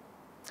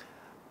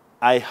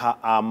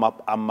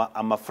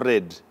 I'm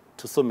afraid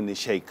to so many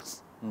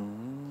sheikhs.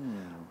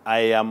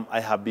 I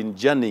have been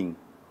journeying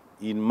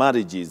in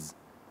marriages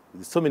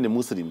with so many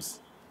Muslims.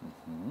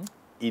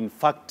 In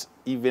fact,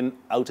 even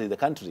outside the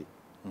country.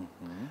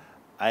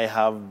 I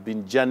have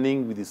been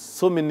journeying with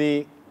so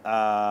many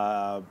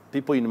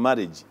people in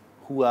marriage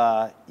who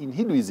are in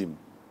Hinduism.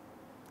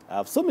 I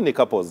have so many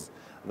couples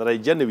that I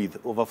journey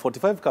with, over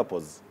 45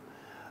 couples.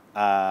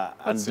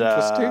 That's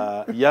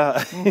interesting.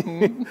 Yeah,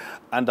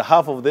 and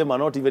half of them are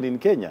not even in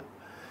Kenya.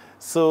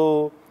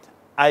 So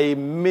I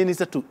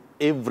minister to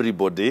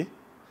everybody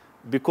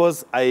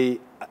because I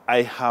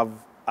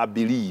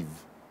believe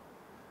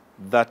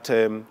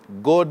that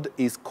God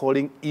is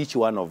calling each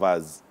one of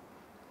us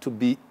to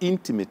be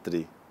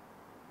intimately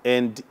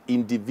and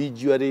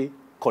individually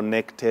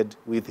connected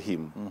with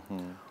Him.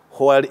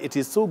 While it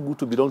is so good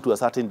to belong to a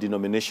certain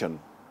denomination,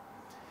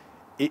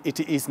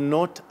 it is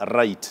not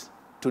right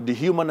to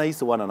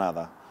dehumanize one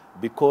another,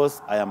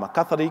 because I am a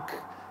Catholic,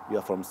 you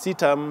are from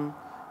CITAM,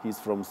 he's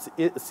from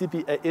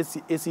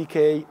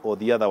ACK, or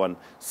the other one.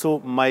 So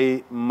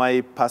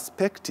my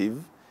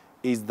perspective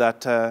is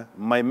that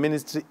my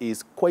ministry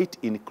is quite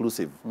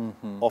inclusive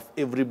of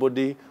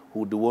everybody who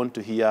would want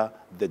to hear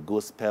the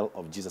gospel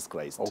of Jesus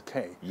Christ.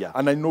 Okay. Yeah.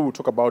 And I know we'll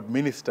talk about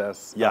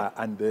ministers Yeah.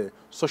 and the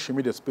social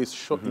media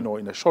space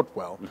in a short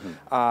while,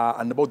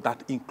 and about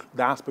that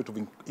the aspect of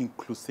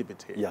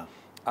inclusivity. Yeah.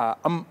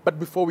 But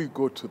before we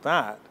go to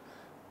that,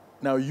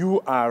 now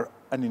you are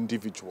an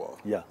individual.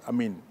 Yeah. I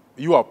mean,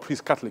 you are a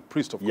priest, Catholic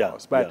priest, of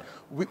course. But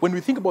when we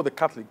think about the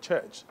Catholic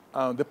Church,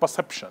 the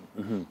perception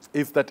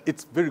is that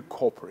it's very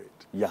corporate.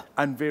 Yeah.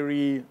 And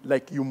very,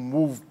 like, you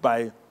move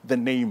by the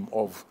name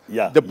of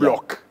the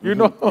block, you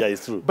know? Yeah,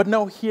 it's true. But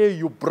now here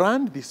you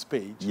brand this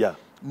page,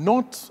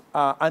 not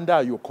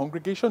under your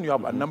congregation. You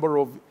have a number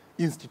of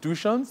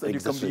institutions that you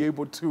can be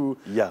able to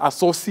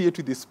associate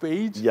with this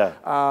page. Yeah.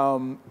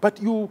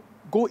 But you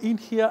go in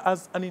here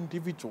as an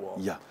individual.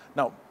 Yeah.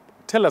 Now,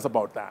 tell us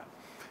about that.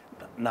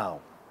 Now,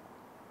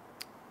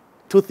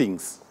 two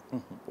things.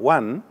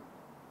 One,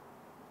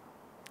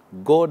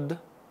 God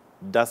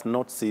does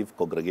not save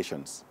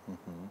congregations.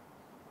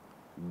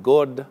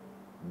 God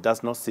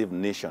does not save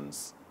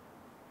nations.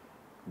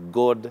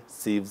 God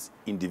saves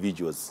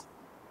individuals.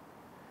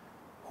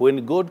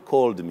 When God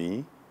called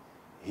me,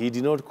 He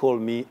did not call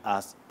me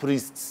as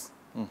priests.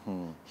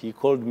 He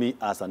called me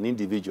as an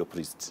individual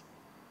priest.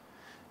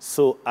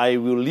 So I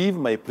will live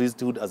my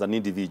priesthood as an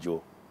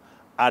individual.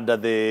 Under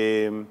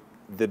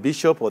the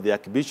bishop or the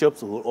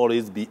archbishops will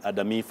always be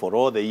under me for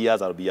all the years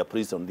I'll be a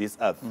priest on this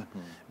earth,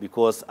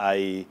 because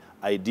I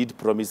did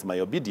promise my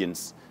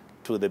obedience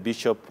to the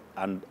bishop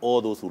and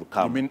all those who will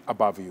come. You mean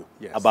above you?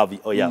 Yes. Above you,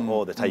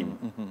 all the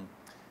time.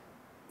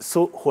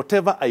 So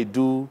whatever I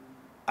do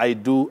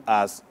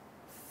as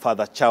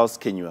Father Charles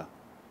Kinyua.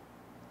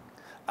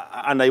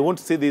 And I want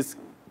to say this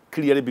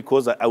clearly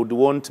because I would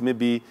want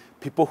maybe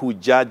people who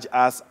judge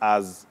us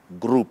as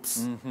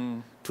groups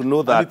to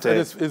know that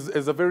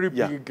it's a very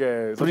big,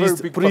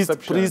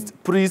 perception.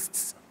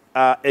 Priests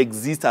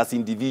exist as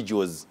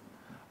individuals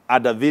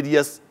under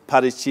various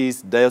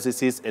parishes,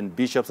 dioceses, and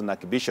bishops and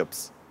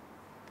archbishops.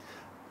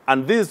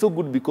 And this is so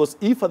good because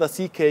if Father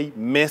CK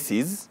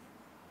messes,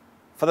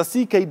 Father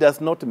CK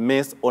does not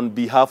mess on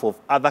behalf of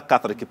other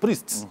Catholic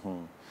priests.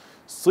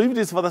 So if it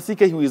is Father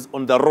CK who is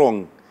on the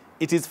wrong,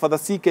 it is Father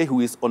CK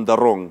who is on the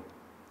wrong.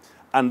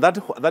 And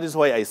that is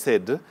why I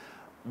said,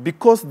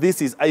 because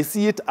I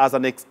see it as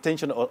an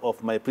extension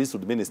of my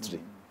priesthood ministry.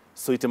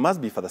 So it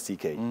must be Father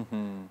CK.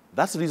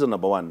 That's reason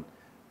number one.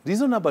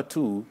 Reason number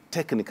two,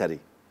 technically,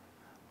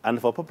 and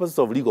for purposes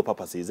of legal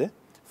purposes,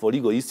 for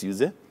legal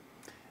issues,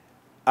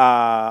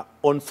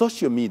 on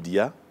social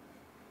media,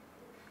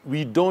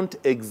 we don't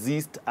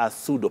exist as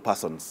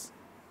pseudo-persons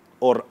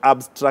or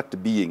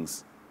abstract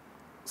beings.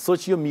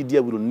 Social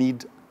media will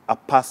need a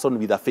person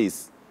with a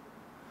face.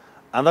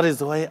 And that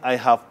is why I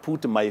have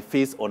put my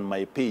face on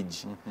my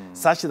page,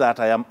 such that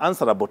I am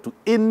answerable to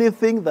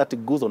anything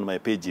that goes on my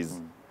pages.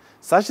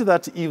 Such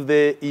that if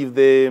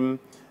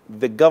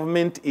the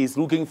government is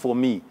looking for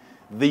me,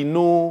 they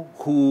know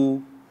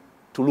who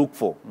to look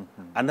for.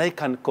 And I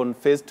can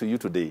confess to you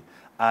today,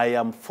 I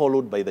am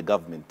followed by the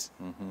government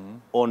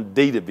on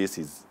daily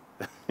basis.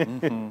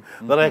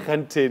 That I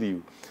can tell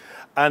you.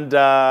 And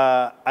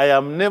I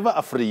am never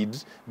afraid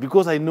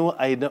because I know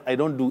I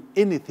don't do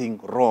anything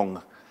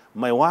wrong.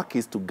 My work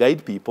is to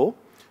guide people,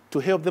 to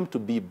help them to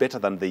be better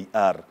than they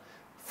are.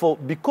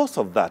 Because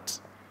of that,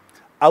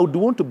 I would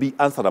want to be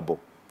answerable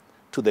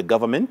to the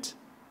government,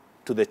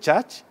 to the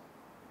church,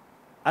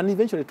 and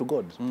eventually to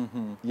God.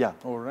 Yeah.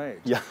 All right.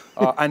 Yeah.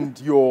 And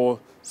your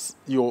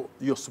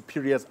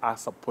superiors are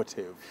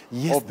supportive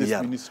of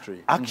this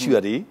ministry.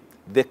 Actually,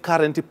 the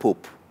current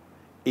Pope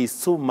is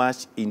so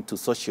much into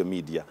social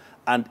media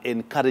and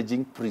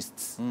encouraging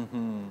priests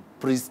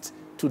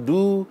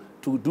to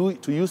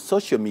use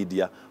social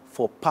media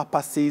for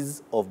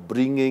purposes of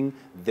bringing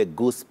the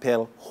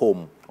gospel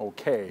home.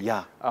 Okay.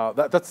 Yeah.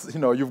 That's,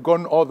 you've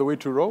gone all the way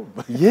to Rome.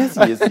 Yes.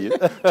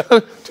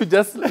 to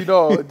just,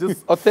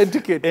 just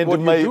authenticate and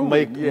what you're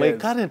doing. My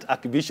current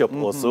Archbishop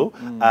also,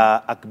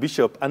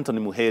 Archbishop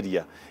Anthony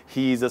Muheria,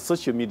 he is a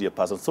social media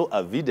person, so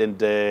avid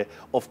and,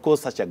 of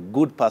course, such a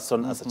good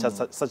person, and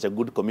such a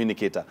good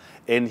communicator.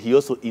 And he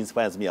also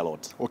inspires me a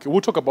lot. Okay, we'll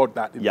talk about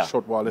that in a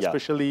short while,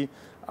 especially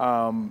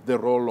the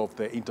role of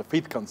the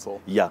Interfaith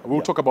Council.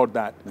 We'll talk about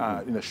that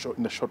in a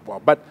short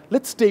while. But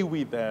let's stay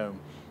with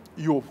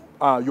your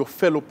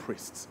fellow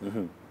priests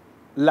in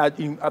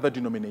other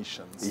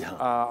denominations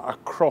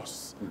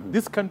across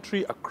this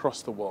country,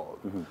 across the world.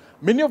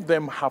 Many of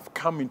them have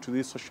come into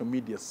this social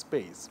media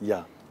space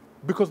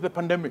because of the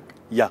pandemic.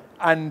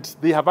 And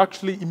they have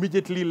actually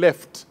immediately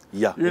left,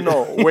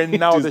 when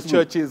now the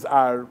churches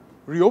are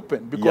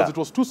reopened because it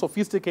was too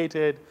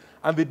sophisticated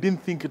and they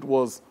didn't think it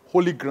was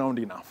holy ground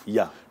enough.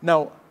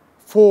 Now,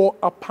 for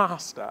a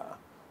pastor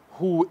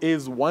who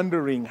is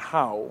wondering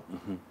how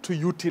to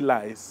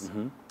utilize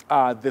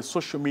the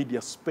social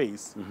media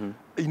space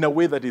in a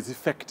way that is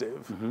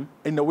effective,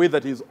 in a way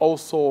that is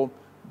also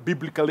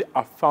biblically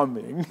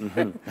affirming.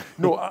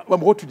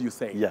 What would you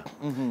say?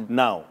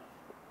 Now,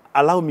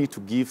 allow me to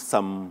give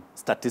some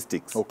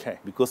statistics. Okay.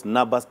 Because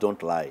numbers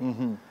don't lie.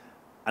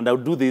 And I'll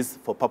do this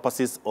for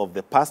purposes of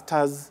the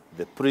pastors,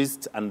 the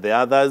priests, and the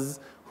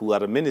others who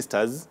are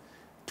ministers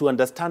to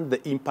understand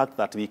the impact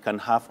that we can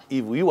have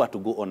if we were to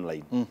go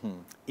online.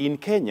 In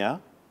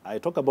Kenya, I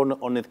talk about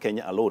only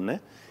Kenya alone.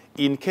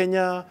 In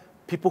Kenya,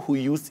 people who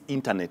use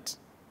internet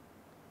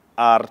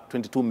are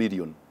 22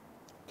 million,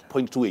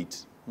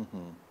 0.28.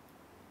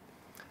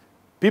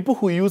 People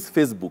who use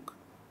Facebook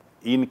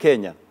in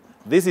Kenya,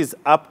 this is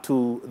up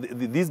to,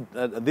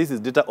 this is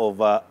data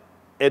of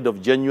end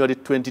of January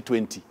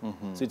 2020.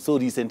 So it's so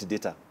recent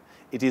data.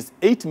 It is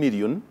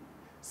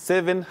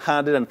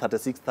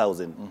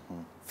 8,736,000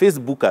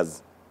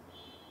 Facebookers.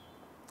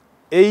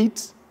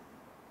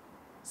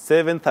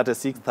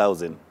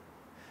 8,736,000.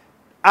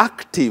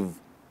 Active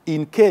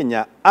in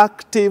Kenya,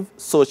 active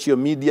social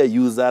media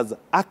users,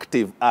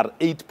 active are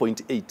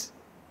 8.8.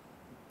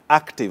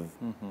 Active,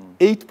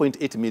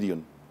 8.8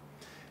 million.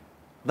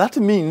 That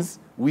means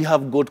we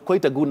have got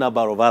quite a good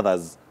number of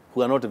others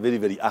who are not very,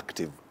 very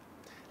active.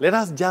 Let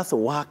us just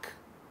work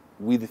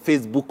with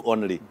Facebook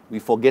only. We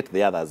forget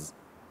the others.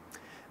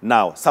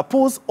 Now,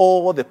 suppose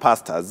all the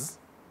pastors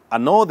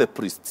and all the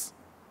priests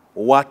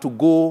were to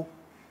go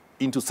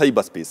into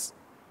cyberspace.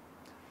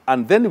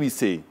 And then we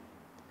say,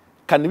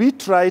 can we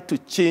try to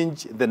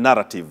change the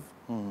narrative?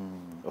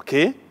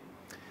 Okay?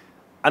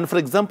 And for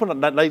example,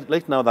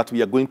 like now that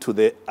we are going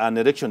to an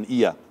election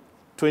year,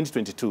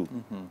 2022,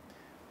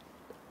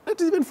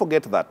 let's even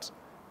forget that.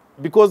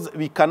 Because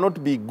we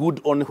cannot be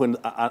good only when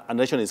a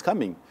nation is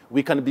coming.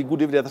 We can be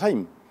good every other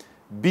time.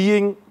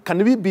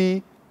 Can we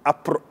be a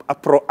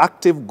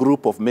proactive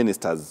group of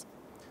ministers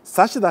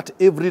such that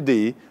every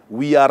day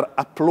we are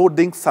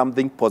uploading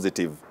something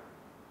positive?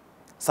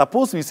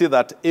 Suppose we say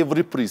that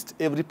every priest,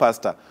 every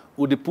pastor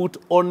would put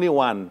only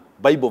one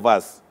Bible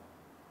verse.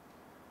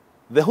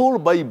 The whole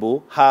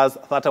Bible has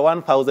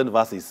 31,000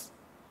 verses.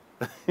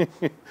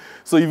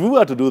 So if we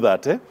were to do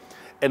that,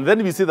 and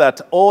then we see that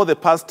all the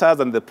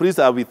pastors and the priests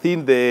are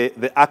within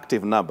the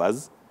active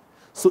numbers,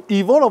 so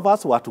if all of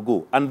us were to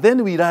go, and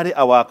then we rally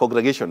our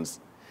congregations,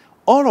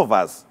 all of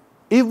us,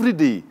 every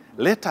day,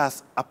 let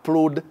us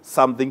upload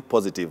something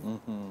positive.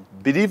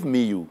 Believe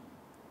me,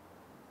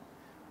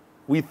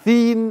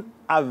 within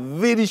a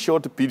very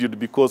short period,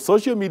 because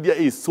social media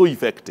is so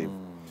effective,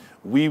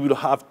 we will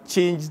have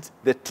changed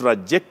the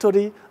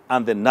trajectory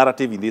and the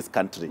narrative in this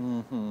country.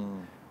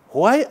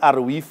 Why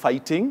are we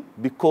fighting?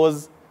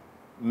 Because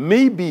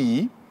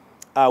maybe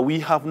we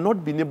have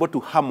not been able to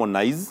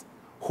harmonize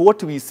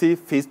what we say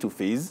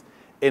face-to-face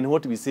and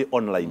what we say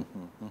online.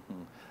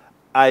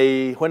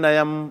 When I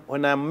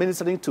am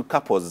ministering to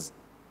couples,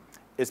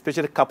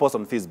 especially couples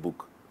on Facebook,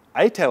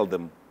 I tell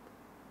them,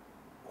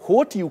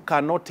 what you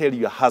cannot tell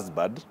your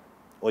husband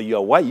or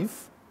your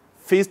wife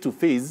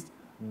face-to-face,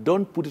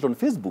 don't put it on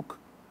Facebook,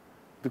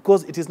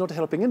 because it is not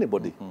helping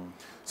anybody.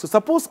 So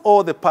suppose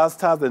all the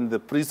pastors and the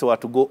priests were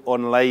to go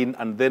online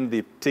and then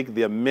they take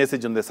their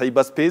message on the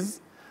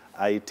cyberspace,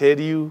 I tell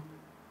you,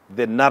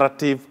 the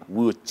narrative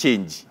will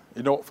change.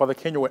 You know, Father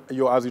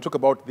Kinyua, as you talk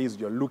about this,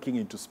 you're looking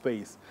into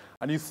space.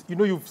 And you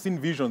know, you've seen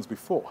visions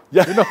before.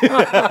 Yeah. You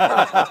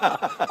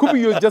know? Could be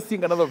you're just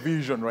seeing another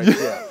vision right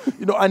here.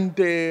 You know, and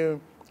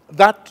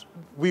that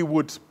we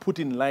would put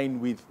in line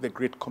with the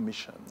Great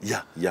Commission.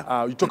 Yeah,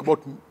 yeah. You talk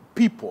about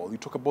people, you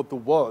talk about the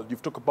world, you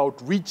talk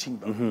about reaching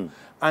them.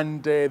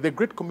 And the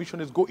Great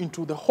Commission is go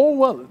into the whole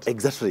world.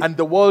 Exactly. And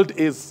the world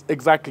is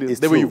exactly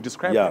the way you've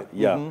described it.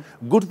 Yeah.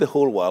 Go to the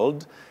whole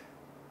world.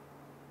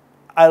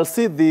 I'll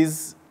say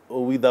this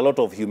with a lot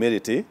of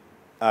humility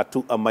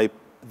to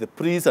the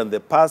priests and the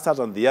pastors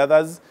and the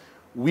others.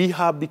 We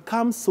have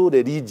become so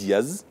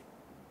religious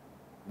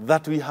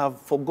that we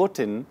have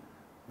forgotten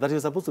that we're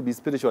supposed to be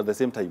spiritual at the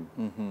same time.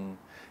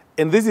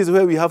 And this is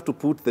where we have to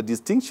put the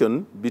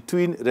distinction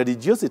between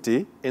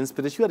religiosity and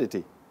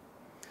spirituality.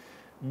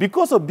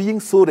 Because of being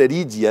so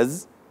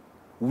religious,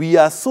 we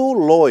are so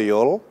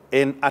loyal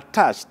and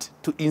attached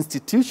to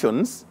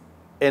institutions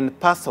and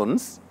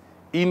persons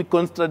in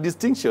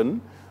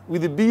contradistinction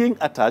with being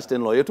attached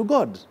and loyal to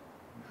God.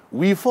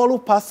 We follow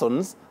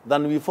persons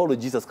than we follow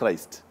Jesus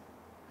Christ.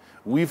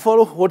 We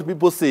follow what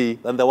people say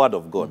than the word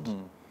of God.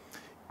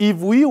 If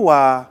we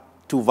were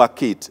to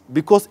vacate,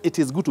 because it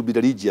is good to be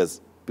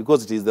religious,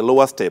 because it is the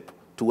lower step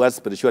towards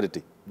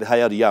spirituality, the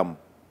higher realm.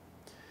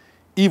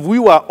 If we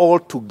were all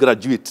to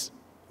graduate,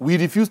 we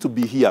refuse to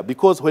be here,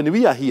 because when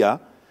we are here,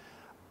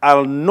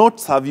 I'll not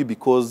serve you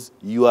because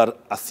you are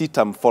a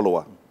CTAM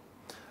follower.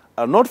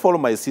 I'll not follow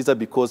my sister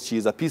because she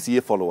is a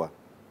PCA follower.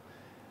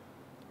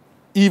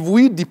 If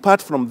we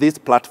depart from this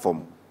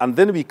platform and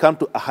then we come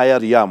to a higher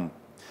realm,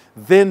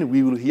 then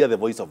we will hear the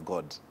voice of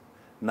God.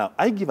 Now,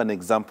 I give an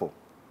example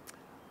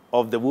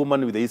of the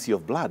woman with the issue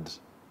of blood.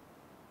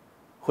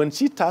 When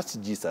she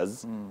touched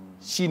Jesus,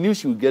 she knew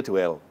she would get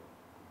well.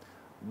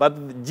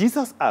 But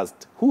Jesus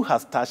asked, who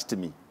has touched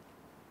me?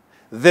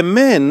 The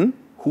men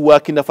who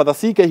were in Father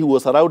Sike, who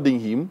was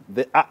surrounding him,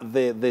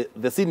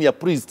 the senior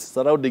priest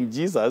surrounding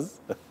Jesus,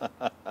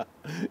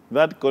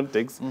 that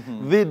context,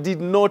 they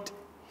did not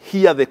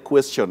hear the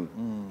question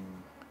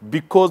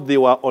because they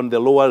were on the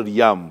lower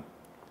realm.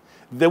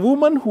 The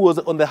woman who was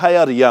on the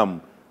higher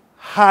realm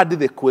heard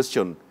the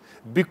question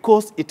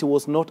because it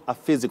was not a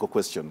physical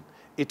question.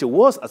 It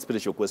was a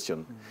spiritual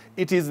question.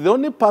 It is the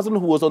only person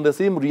who was on the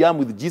same realm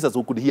with Jesus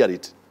who could hear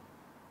it.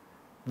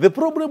 The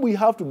problem we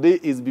have today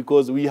is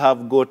because we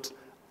have got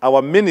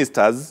our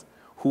ministers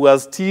who are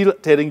still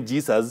telling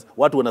Jesus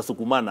what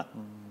wanasukumana.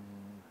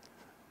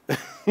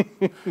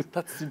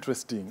 That's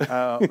interesting.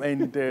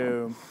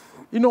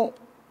 You know,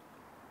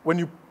 when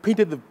you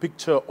painted the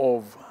picture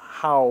of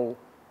how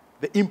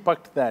the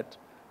impact that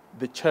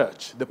the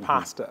church, the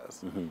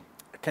pastors,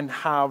 can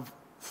have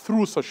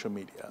through social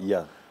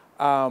media,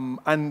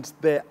 and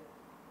the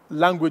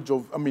language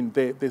of,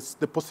 there's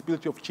the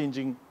possibility of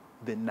changing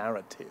the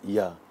narrative.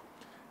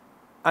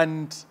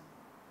 And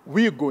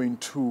we're going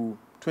to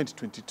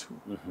 2022,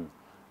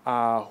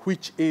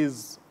 which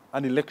is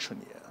an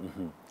election year.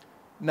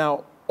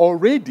 Now,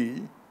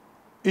 already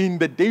in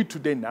the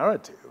day-to-day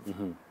narrative,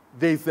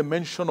 there is the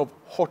mention of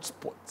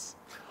hotspots,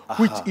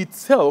 which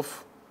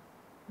itself,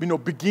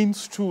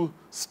 begins to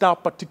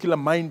start particular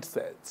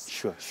mindsets.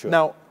 Sure.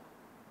 Now,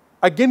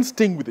 again,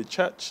 staying with the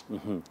church,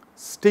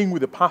 staying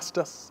with the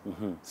pastors,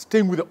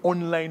 staying with the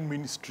online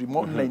ministry,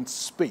 online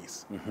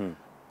space.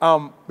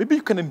 Maybe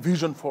you can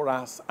envision for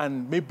us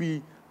and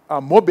maybe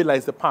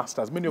mobilize the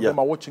pastors. Many of them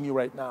are watching you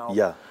right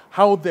now.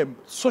 How the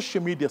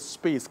social media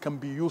space can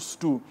be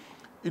used to,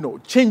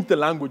 change the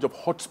language of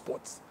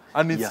hotspots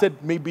and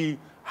instead maybe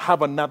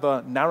have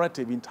another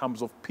narrative in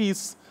terms of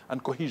peace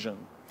and cohesion.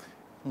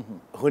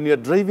 When you're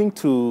driving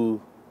to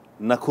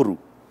Nakuru,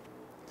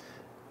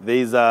 there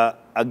is a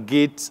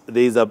gate,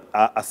 there is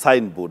a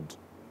signboard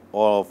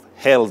of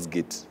Hell's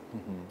Gate.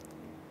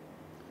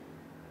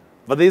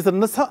 But there is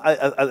another,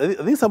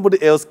 I think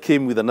somebody else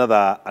came with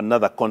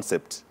another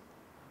concept.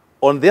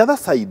 On the other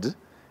side,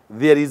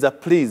 there is a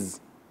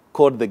place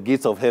called the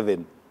Gates of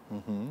Heaven,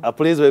 a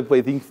place where people,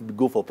 I think,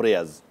 go for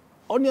prayers.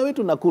 On your way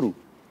to Nakuru,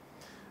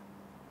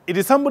 it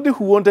is somebody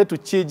who wanted to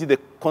change the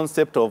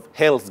concept of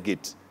Hell's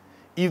Gate.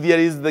 If there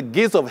is the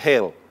gates of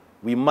hell,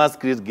 we must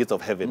create gates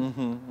of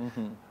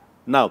heaven.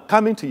 Now,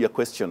 coming to your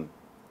question,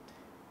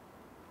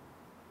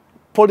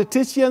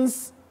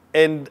 politicians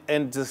and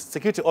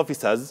security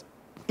officers,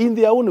 in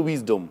their own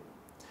wisdom,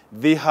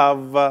 they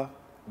have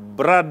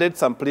branded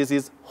some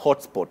places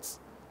hotspots.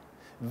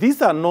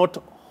 These are not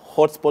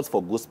hotspots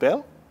for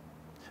gospel.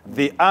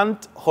 They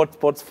aren't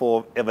hotspots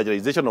for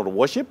evangelization or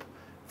worship,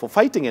 for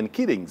fighting and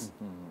killings.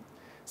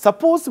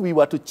 Suppose we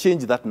were to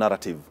change that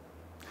narrative.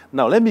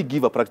 Now, let me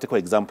give a practical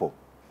example.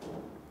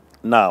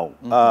 Now,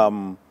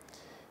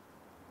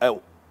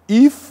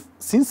 if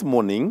since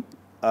morning,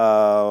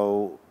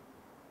 now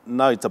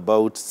it's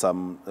about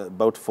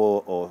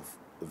 4 or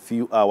a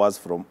few hours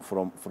from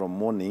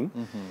morning,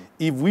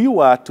 if we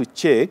were to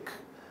check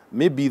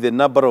maybe the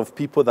number of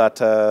people that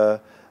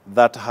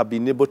have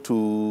been able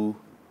to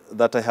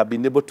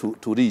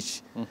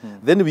reach,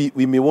 then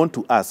we may want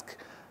to ask,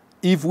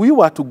 if we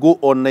were to go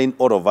online,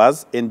 all of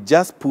us, and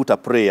just put a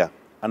prayer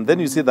And then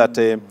you see that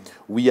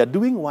we are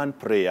doing one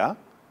prayer,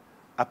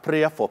 a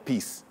prayer for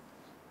peace.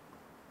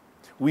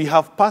 We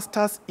have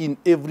pastors in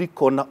every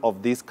corner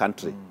of this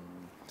country.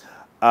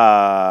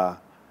 I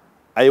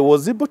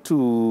was able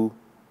to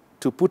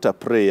put a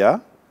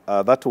prayer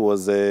that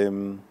was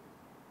when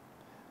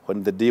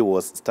the day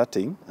was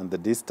starting, and the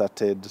day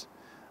started,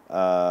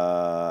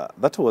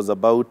 that was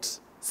about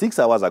 6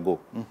 hours ago.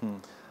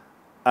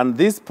 And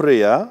this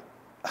prayer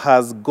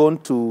has gone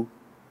to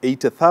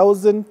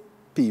 80,000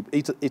 people,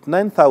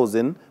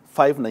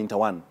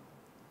 89,591.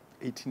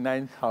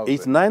 89,000.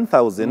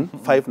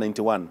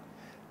 89,591.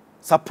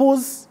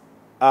 Suppose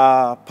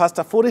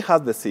Pastor Fori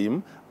has the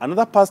same,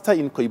 another pastor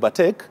in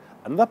Koibatek,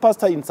 another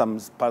pastor in some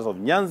parts of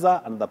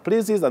Nyanza, and the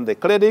places, and the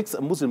clerics,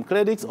 Muslim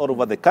clerics all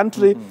over the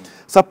country.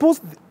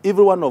 Suppose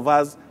every one of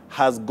us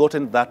has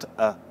gotten that,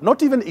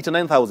 not even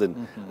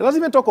 89,000. Let's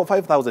even talk of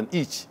 5,000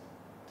 each.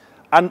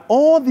 And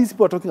all these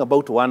people are talking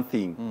about one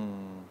thing,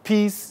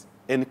 peace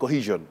and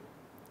cohesion.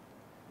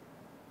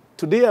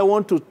 Today I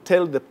want to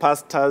tell the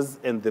pastors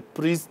and the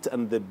priests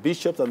and the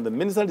bishops and the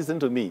ministers, listen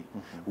to me.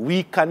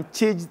 We can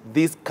change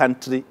this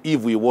country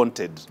if we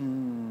wanted.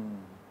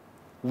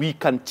 We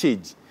can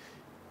change.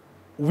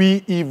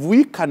 If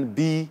we can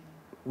be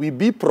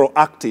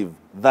proactive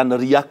than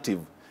reactive.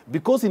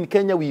 Because in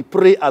Kenya we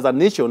pray as a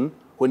nation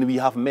when we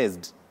have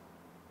messed.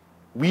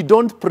 We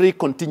don't pray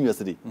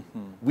continuously.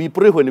 We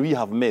pray when we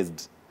have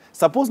messed.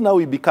 Suppose now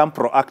we become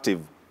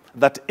proactive,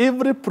 that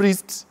every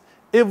priest,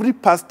 every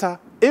pastor,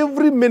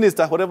 every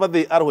minister, whatever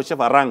they are,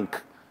 whichever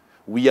rank,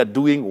 we are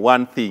doing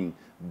one thing,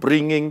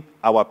 bringing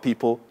our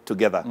people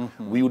together.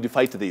 We would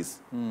fight this.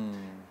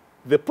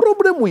 The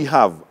problem we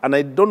have, and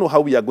I don't know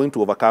how we are going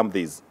to overcome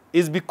this,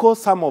 is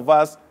because some of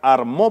us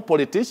are more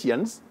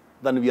politicians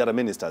than we are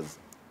ministers.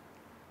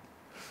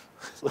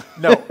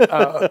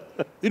 Now,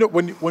 you know,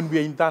 when we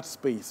are in that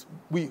space,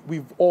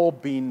 we've all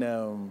been,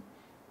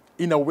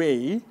 in a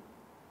way,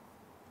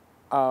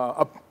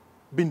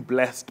 been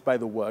blessed by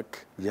the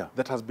work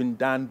that has been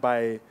done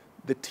by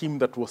the team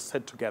that was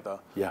set together,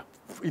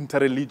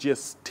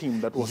 interreligious team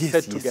that was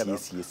set together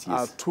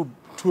to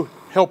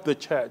help the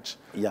church,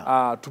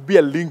 to be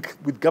a link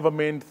with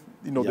government,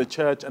 you know, the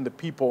church and the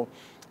people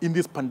in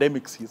this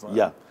pandemic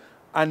season.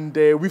 And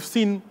we've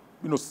seen,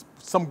 you know,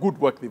 some good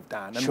work they've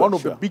done. And one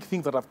of the big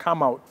things that have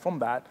come out from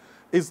that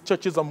is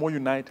churches are more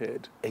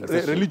united.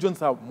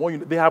 Religions are more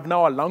they have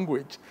now a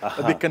language.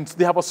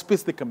 They have a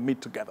space they can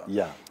meet together.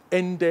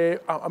 And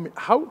I mean,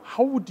 how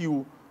would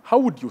you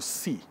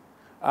see,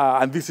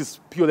 and this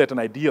is purely at an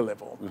idea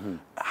level,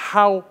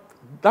 how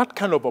that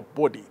kind of a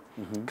body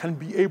can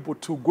be able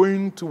to,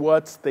 going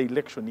towards the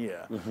election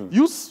year,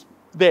 use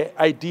the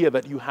idea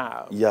that you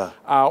have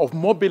of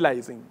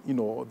mobilizing, you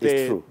know,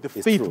 the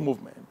faith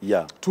movement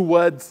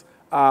towards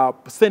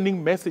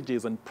sending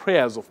messages and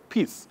prayers of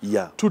peace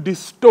to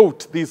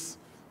distort this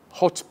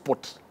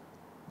hotspot,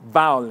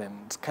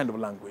 violent kind of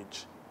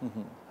language?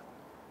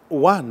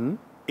 One,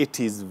 it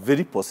is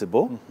very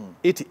possible.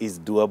 It is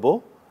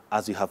doable.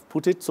 As you have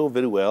put it so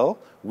very well,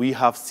 we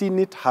have seen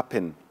it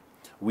happen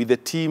with the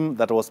team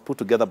that was put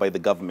together by the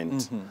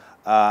government.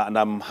 And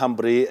I'm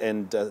humble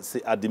and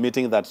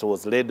admitting that it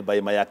was led by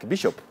my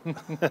Archbishop.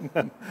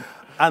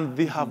 And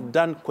they have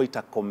done quite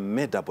a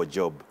commendable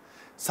job.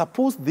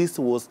 Suppose this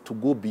was to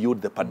go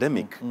beyond the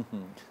pandemic,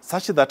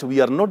 such that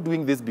we are not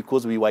doing this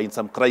because we were in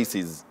some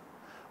crisis,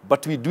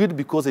 but we do it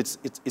because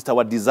it's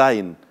our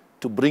design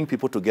to bring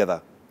people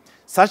together,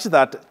 such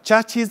that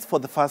churches for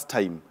the first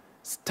time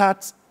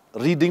start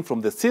reading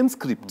from the same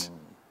script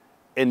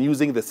and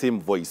using the same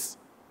voice.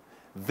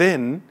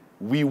 Then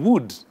we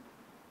would,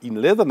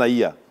 in less than a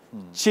year,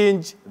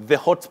 change the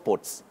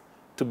hotspots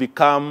to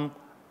become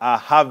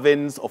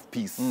havens of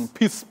peace.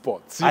 Peace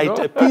spots.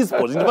 Peace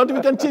spots. In fact,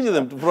 we can change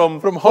them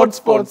from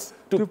hotspots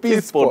to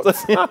peace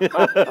spots.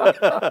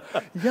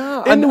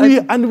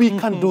 And we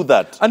can do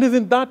that. And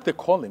isn't that the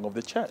calling of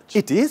the church?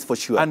 It is, for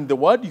sure. And the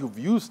word you've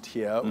used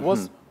here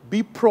was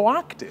be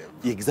proactive.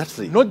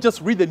 Exactly. Not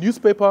just read the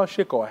newspaper,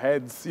 shake our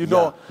heads, you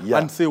know,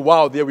 and say,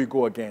 wow, there we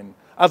go again.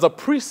 As a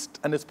priest,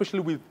 and especially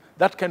with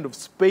that kind of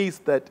space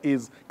that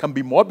can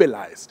be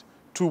mobilized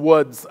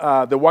towards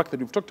the work that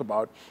we've talked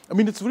about, I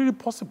mean, it's really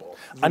possible.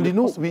 And you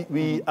know,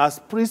 we as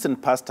priests and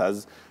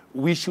pastors,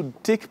 we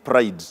should take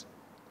pride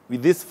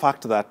with this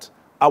fact that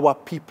our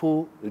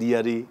people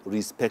really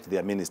respect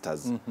their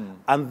ministers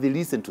and they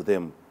listen to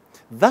them.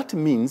 That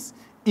means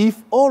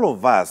if all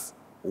of us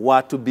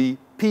were to be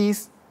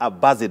peace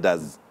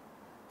ambassadors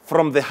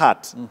from the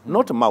heart,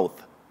 not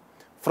mouth,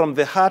 from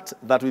the heart,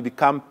 that we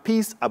become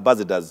peace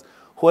ambassadors,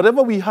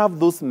 wherever we have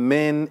those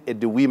men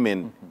and the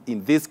women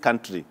in this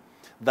country,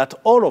 that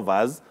all of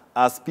us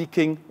are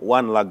speaking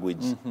one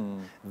language,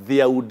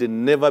 there would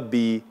never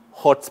be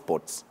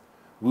hotspots.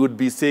 We would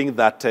be saying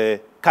that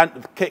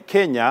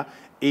Kenya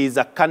is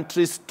a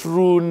country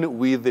strewn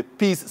with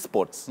peace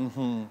spots.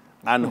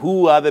 And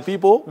who are the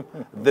people?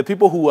 The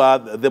people who are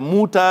the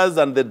mooters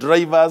and the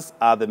drivers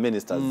are the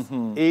ministers.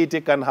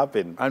 It can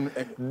happen. And,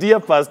 dear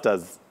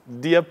pastors,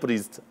 dear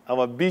priests,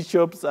 our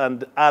bishops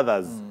and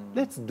others.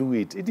 Let's do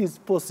it. It is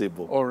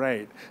possible. All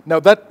right. Now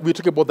that we're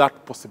talking about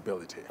that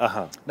possibility.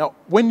 Now,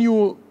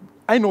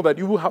 I know that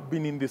you have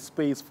been in this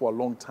space for a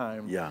long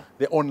time,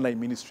 the online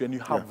ministry, and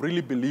you have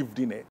really believed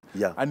in it.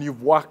 And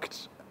you've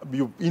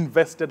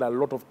invested a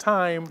lot of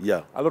time,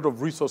 a lot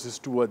of resources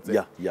towards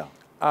it.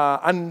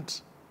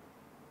 And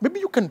maybe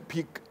you can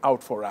pick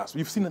out for us.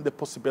 We've seen the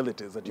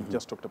possibilities that you've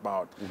just talked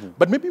about.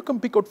 But maybe you can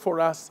pick out for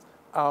us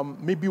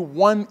maybe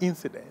one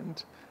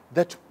incident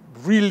that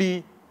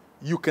really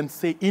you can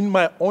say, in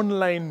my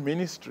online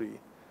ministry,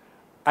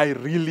 I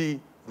really,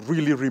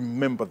 really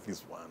remember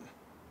this one.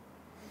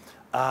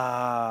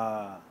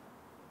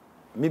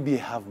 Maybe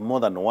have more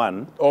than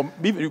one. Or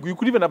maybe you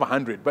could even have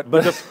 100, but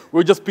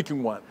we're just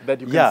picking one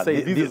that you can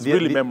say this is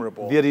really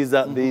memorable. There is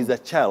a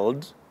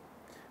child.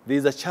 There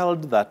is a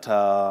child that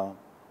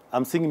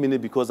I'm saying mainly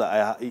because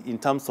in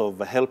terms of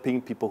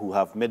helping people who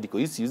have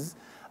medical issues,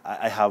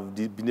 I have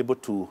been able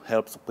to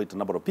help quite a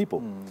number of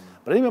people.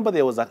 But I remember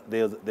there was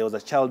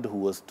a child who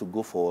was to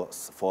go for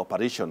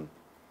operation,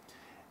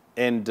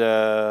 and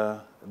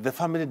the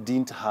family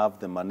didn't have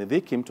the money.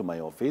 They came to my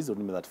office, told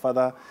me that,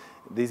 Father,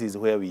 this is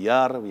where we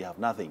are, we have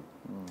nothing.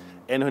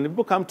 And when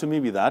people come to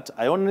me with that,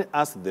 I only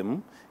ask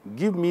them,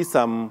 give me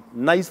some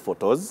nice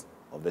photos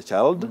of the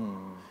child.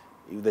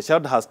 If the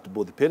child has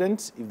both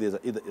parents, if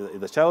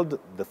the child,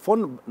 the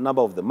phone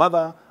number of the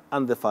mother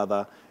and the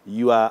father,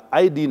 your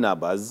ID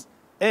numbers,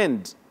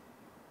 and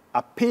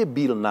a pay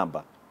bill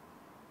number.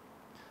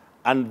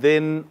 And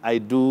then I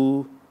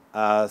do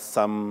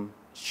some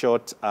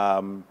short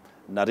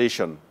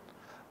narration,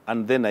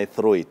 and then I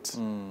throw it.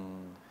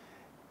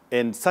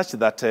 And such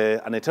that,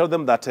 and I tell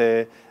them that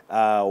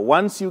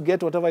once you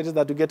get whatever it is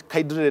that you get,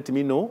 kindly let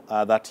me know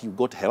that you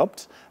got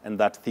helped and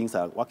that things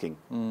are working.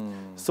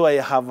 So I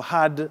have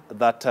heard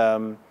that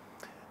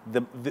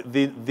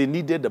they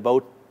needed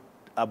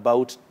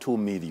about 2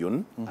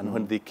 million, and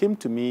when they came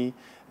to me,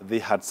 they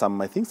had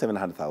some, I think,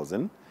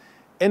 700,000,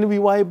 and we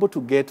were able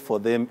to get for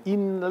them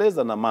in less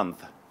than a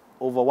month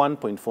over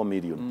 1.4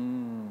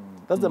 million.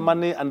 That's the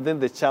money, and then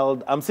the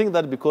child. I'm saying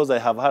that because I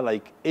have had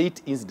like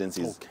 8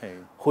 incidences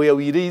where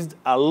we raised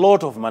a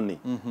lot of money.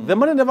 The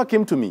money never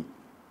came to me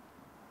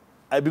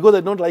because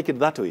I don't like it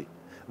that way.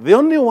 The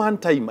only one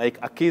time a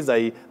case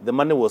the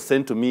money was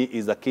sent to me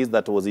is a case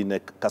that was in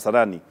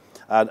Kasarani.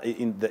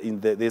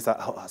 There's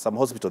some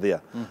hospital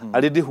there.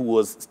 A lady who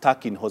was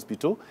stuck in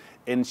hospital,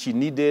 and she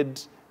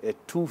needed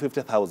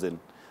 250,000.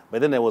 By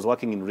then I was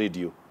working in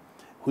radio,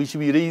 which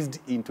we raised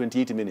in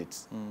 28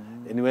 minutes.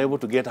 And we were able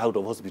to get out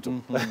of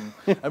hospital.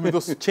 I mean,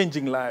 those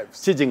changing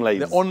lives. Changing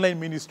lives. The online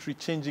ministry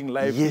changing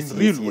lives in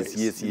real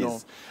ways.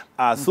 Yes.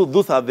 So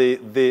those are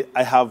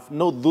I have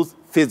not those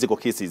physical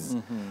cases.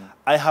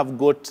 I have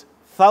got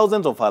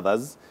thousands of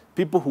others,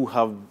 people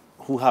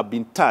who have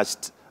been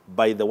touched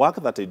by the work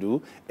that I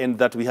do, and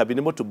that we have been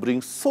able to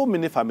bring so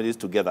many families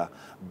together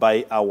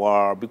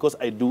because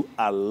I do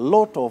a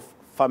lot of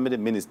family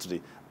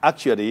ministry.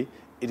 Actually,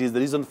 it is the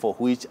reason for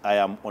which I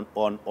am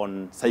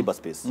on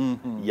cyberspace.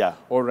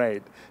 All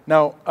right.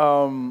 Now,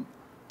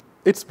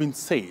 it's been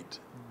said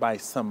by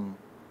some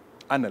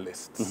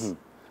analysts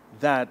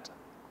that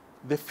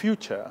the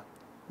future,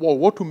 well,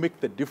 what will make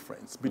the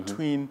difference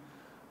between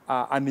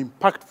an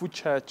impactful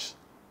church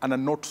and a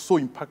not so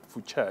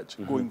impactful church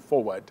going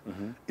forward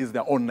is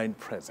their online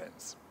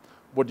presence.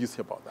 What do you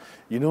say about that?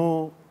 You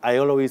know, I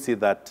always say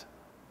that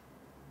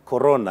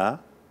Corona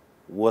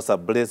was a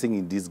blessing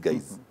in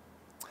disguise.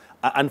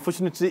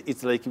 Unfortunately,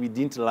 it's like we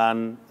didn't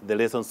learn the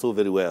lesson so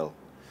very well,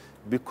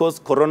 because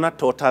Corona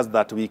taught us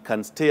that we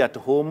can stay at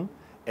home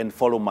and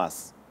follow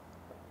Mass.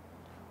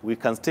 We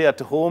can stay at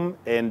home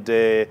and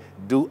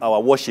do our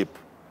worship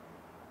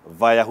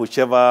via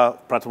whichever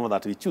platform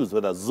that we choose,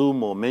 whether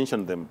Zoom or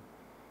mention them.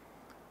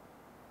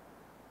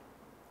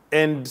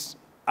 And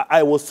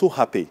I was so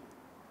happy,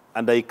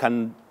 and I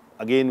can,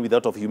 again,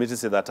 without of humility,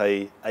 say that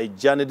I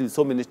journeyed with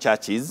so many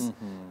churches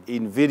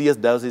in various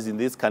dioceses in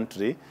this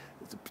country,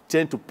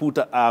 tend to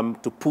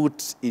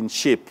put in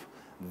shape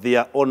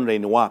their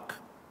online work.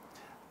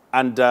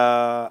 And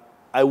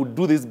I would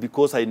do this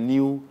because I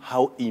knew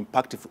how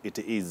impactful it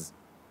is.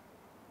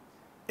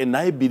 And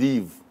I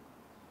believe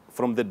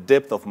from the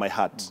depth of my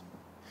heart,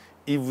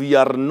 if we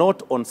are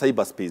not on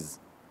cyberspace,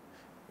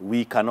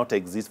 we cannot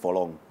exist for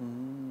long.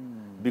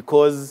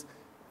 Because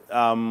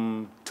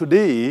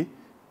today,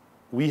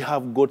 we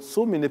have got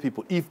so many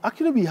people. If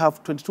actually we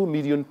have 22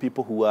 million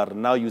people who are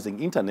now using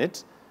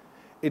internet,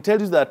 it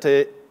tells you that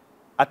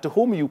at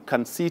home you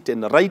can sit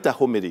and write a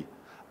homily,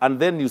 and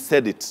then you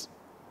said it.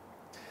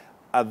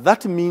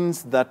 That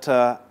means that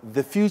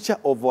the future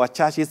of our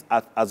churches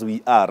as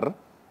we are,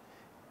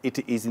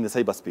 it is in the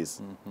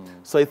cyberspace.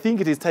 So I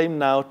think it is time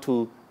now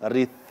to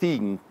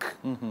rethink.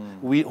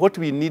 What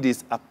we need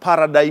is a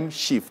paradigm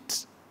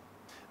shift.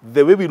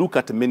 The way we look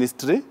at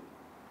ministry,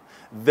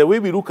 the way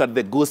we look at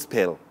the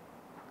gospel.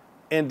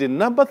 And the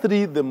number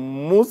 3, the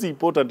most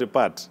important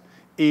part,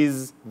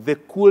 is the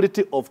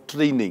quality of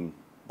training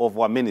of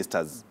our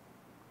ministers.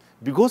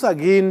 Because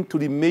again, to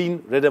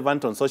remain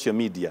relevant on social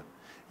media,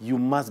 you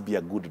must be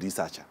a good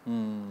researcher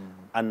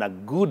and a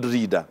good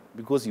reader,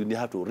 because you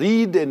have to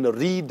read and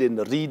read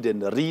and read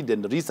and read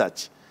and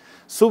research.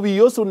 So we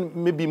also,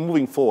 maybe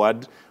moving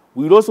forward,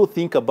 we will also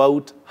think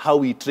about how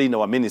we train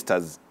our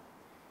ministers.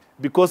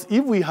 Because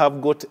if we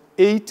have got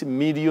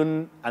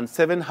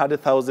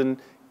 8,700,000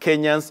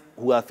 Kenyans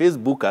who are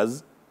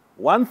Facebookers,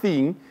 one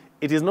thing,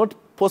 it is not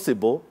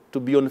possible to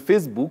be on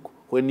Facebook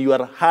when you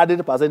are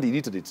 100%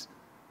 illiterate.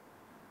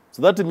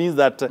 So that means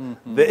that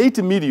the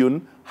 8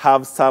 million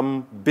have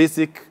some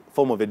basic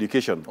form of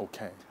education.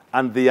 Okay.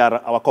 And they are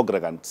our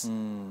congregants.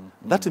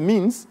 That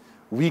means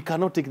we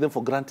cannot take them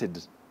for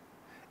granted.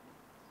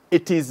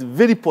 It is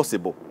very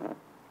possible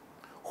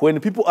when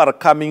people are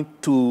coming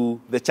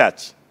to the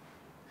church,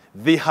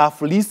 they have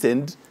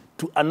listened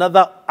to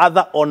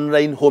other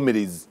online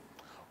homilies.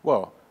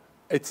 Well,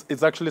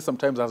 it's actually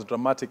sometimes as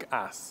dramatic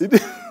as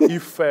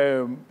if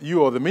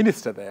you are the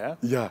minister there,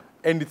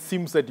 and it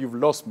seems that you've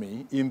lost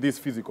me in this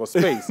physical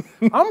space.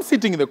 I'm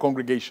sitting in the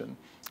congregation,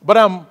 but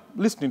I'm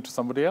listening to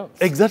somebody else.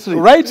 Exactly.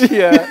 Right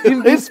here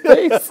in this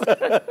space.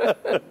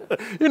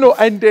 You know,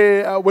 and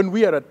when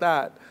we are at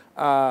that,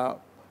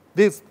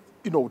 there's,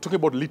 you know, talking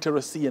about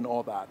literacy and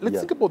all that. Let's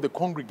think about the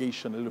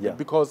congregation a little bit,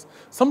 because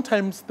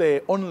sometimes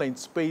the online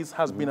space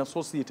has been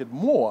associated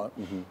more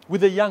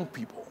with the young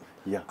people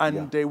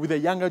and with the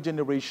younger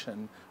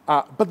generation.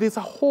 But there's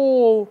a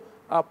whole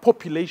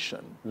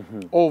population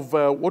of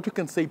what we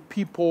can say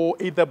people,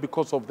 either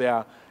because of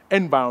their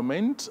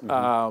environment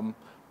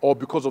or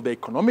because of their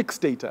economic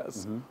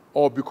status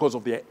or because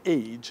of their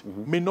age,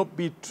 may not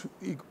be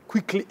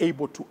quickly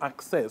able to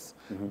access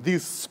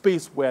this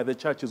space where the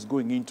church is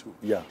going into.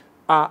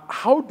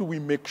 How do we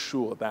make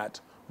sure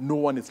that no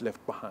one is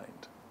left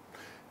behind?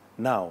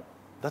 Now,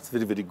 that's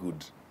very, very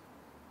good.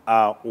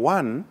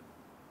 One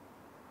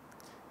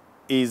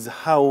is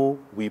how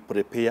we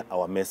prepare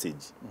our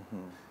message.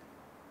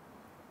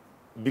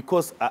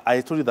 Because I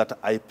told you that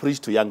I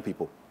preach to young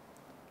people.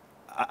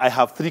 I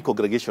have 3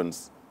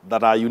 congregations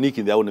that are unique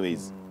in their own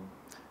ways.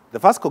 The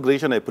first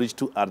congregation I preach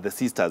to are the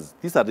sisters.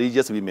 These are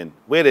religious women,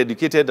 well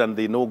educated, and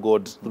they know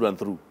God through and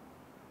through.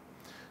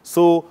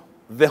 So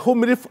the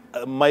homily,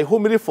 my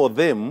homily for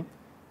them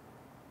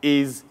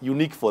is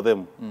unique for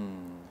them.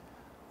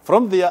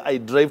 From there, I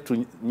drive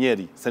to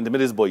Nyeri, St.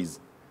 Mary's boys.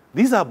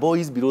 These are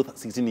boys below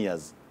 16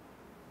 years,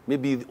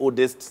 maybe the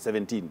oldest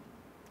 17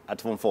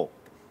 at Form 4.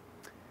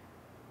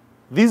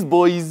 These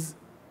boys,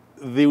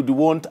 they would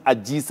want a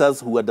Jesus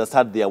who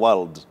understands their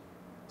world.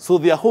 So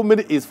their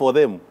homily is for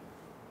them.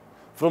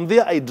 From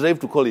there, I drive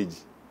to college,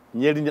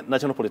 Nyeri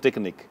National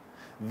Polytechnic.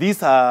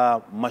 These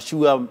are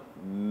mature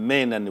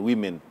men and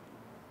women.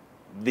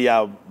 There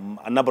are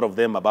a number of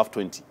them above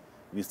 20.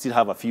 We still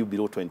have a few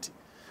below 20.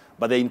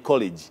 But they're in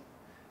college.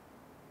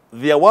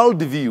 Their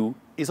worldview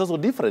is also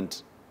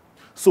different.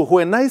 So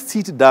when I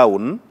sit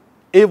down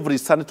every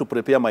Sunday to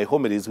prepare my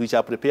homilies, which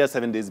I prepare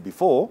 7 days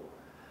before,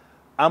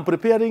 I'm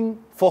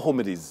preparing 4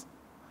 homilies.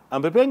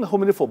 I'm preparing a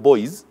homily for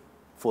boys,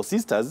 for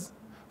sisters,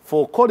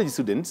 for college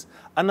students,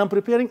 and I'm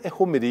preparing a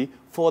homily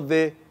for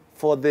the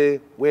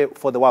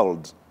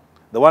world,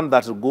 the one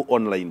that will go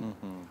online,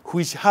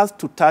 which has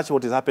to touch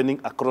what is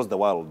happening across the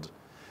world.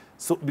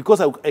 So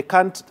because I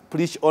can't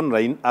preach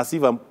online as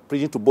if I'm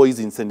preaching to boys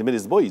in St.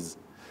 Mary's boys.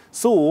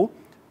 So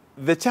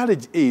the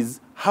challenge is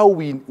how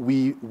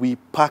we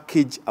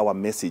package our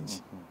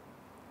message.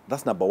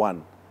 That's number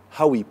 1,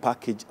 how we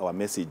package our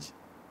message.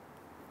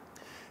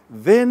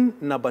 Then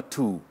number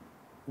 2,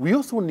 we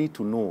also need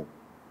to know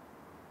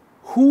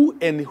who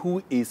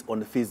is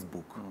on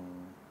Facebook,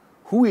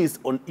 who is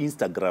on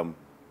Instagram.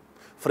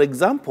 For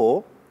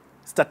example,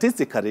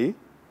 statistically,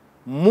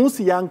 most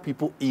young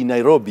people in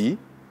Nairobi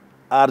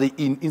are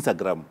in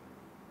Instagram.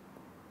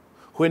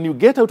 When you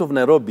get out of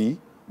Nairobi,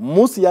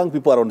 most young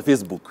people are on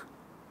Facebook.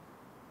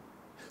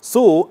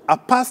 So a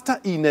pastor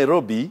in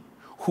Nairobi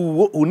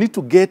who need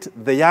to get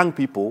the young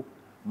people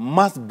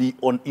must be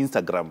on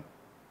Instagram.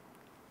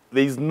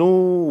 There is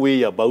no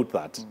way about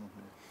that.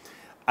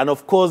 And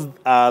of course,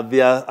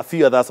 there are a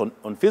few others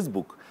on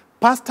Facebook.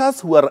 Pastors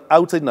who are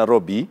outside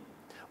Nairobi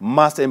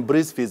must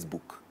embrace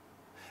Facebook.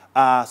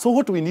 So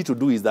what we need to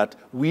do is that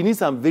we need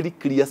some very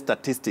clear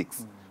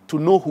statistics to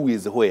know who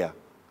is where.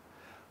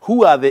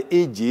 Who are the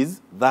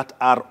ages that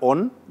are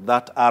on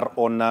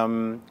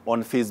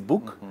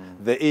Facebook,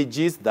 the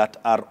ages that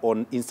are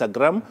on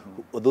Instagram,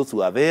 those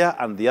who are there,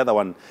 and the other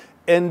one.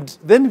 And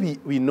then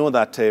we know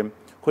that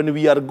when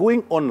we are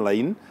going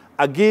online,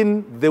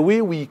 again, the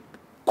way we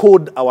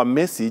code our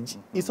message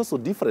is also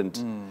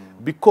different.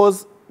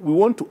 Because we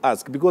want to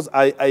ask, because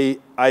I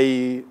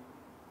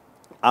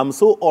am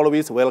so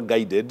always well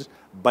guided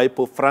by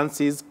Pope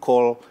Francis'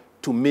 call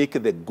to make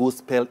the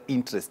gospel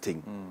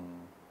interesting.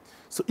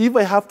 So if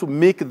I have to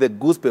make the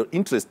gospel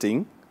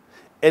interesting,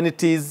 and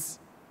it is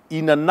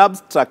in an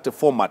abstract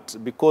format,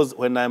 because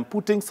when I'm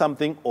putting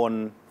something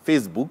on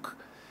Facebook,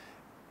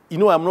 you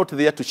know, I'm not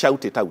there to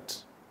shout it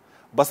out.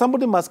 But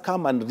somebody must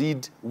come and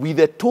read with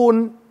the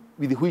tone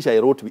with which I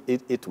wrote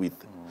it with.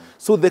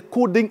 So the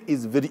coding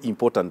is very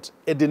important.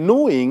 And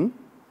knowing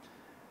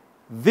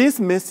this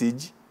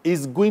message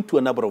is going to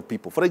a number of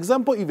people. For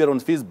example, if you're on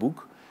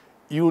Facebook,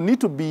 you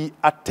need to be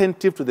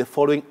attentive to the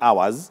following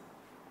hours,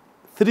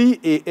 3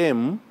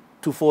 a.m.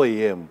 to 4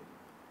 a.m.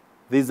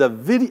 There's a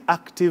very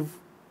active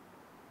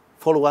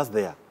followers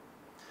there.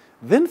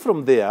 Then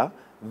from there,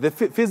 the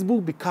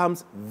Facebook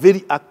becomes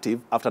very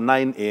active after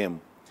 9 a.m.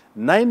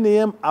 9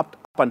 a.m. up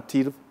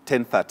until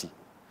 10:30.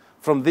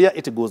 From there,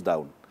 it goes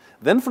down.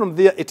 Then from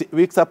there, it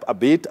wakes up a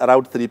bit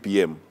around 3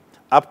 p.m.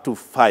 up to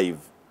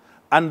 5.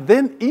 And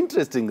then,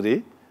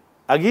 interestingly,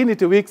 again,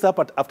 it wakes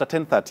up after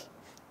 10:30.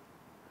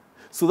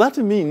 So that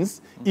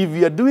means if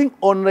you are doing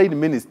online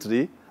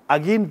ministry,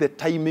 again, the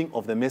timing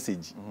of the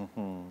message.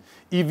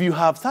 If you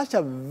have such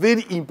a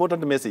very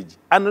important message,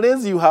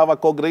 unless you have a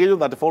congregation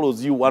that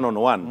follows you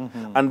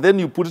one-on-one, and then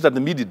you put it at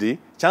the midday,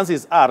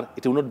 chances are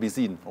it will not be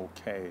seen.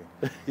 Okay.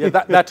 Yeah,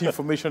 that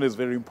information is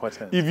very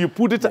important. If you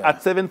put it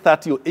at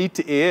 7:30 or 8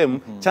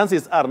 a.m.,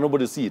 chances are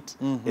nobody will see it.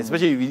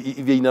 Especially if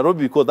you're in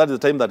Nairobi, because that is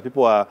the time that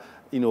people are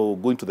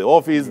going to the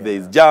office, there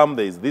is jam,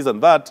 there is this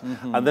and that,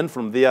 and then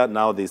from there,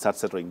 now they start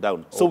settling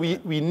down. So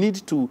we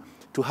need to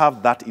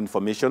have that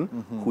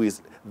information,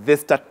 the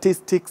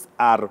statistics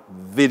are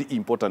very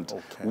important.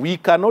 Okay. We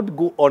cannot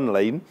go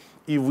online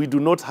if we do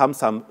not have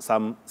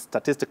some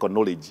statistical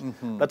knowledge.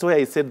 That's why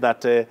I said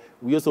that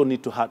we also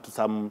need to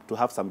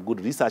have some good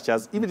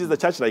researchers. If it is a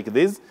church like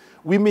this,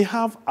 we may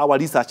have our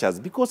researchers,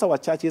 because our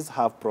churches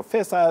have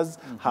professors,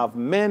 have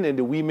men and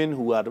women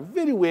who are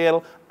very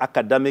well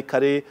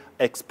academically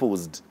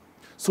exposed.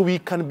 So we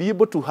can be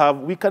able to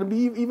have,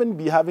 even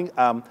be having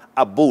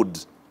a board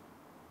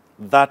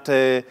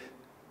that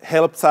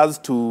helps us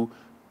to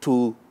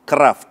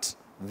craft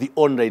the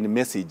online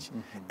message.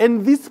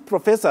 And these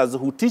professors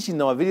who teach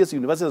in our various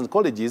universities and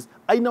colleges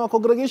are in our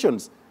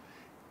congregations.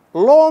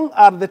 Long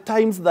are the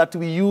times that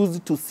we use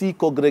to see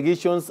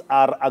congregations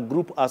as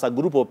a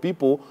group of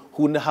people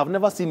who have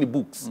never seen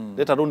books,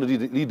 let alone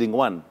reading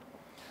one.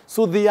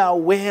 So they are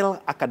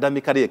well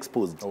academically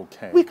exposed.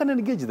 Okay. We can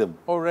engage them.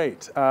 All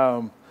right.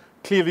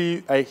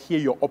 Clearly, I hear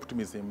your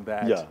optimism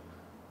that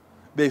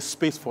there's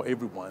space for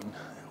everyone.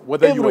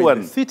 Whether you are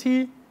in the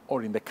city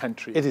or in the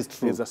country. It is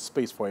true. There's a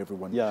space for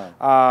everyone. Yeah.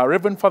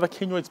 Reverend Father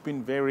Kinyua, it's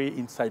been very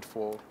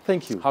insightful.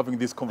 Thank you. Having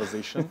this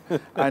conversation.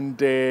 And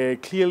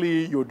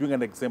clearly, you're doing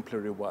an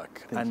exemplary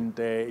work. Thank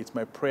you. It's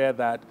my prayer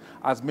that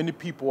as many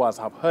people as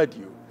have heard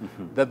you,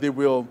 that they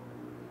will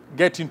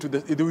get into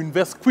they will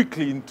invest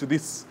quickly into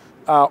this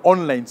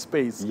online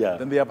space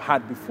than they have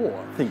had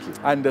before. Thank you.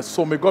 And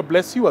so may God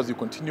bless you as you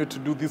continue to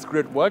do this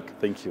great work.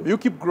 Thank you. May you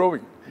keep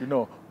growing,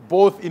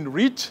 both in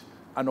reach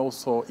and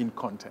also in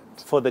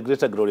content. For the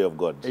greater glory of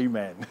God.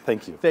 Amen.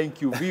 Thank you.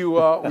 Thank you.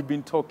 We've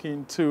been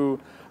talking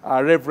to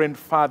Reverend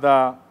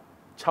Father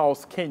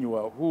Charles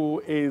Kinyua,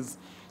 who is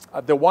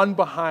the one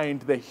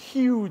behind the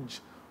huge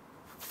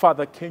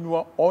Father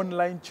Kinyua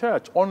online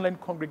church, online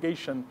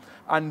congregation.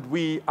 And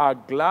we are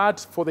glad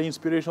for the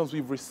inspirations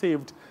we've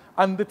received.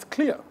 And it's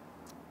clear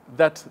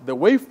that the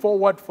way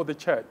forward for the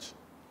church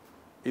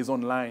is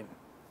online.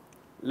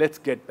 Let's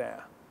get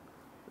there.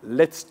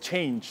 Let's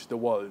change the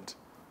world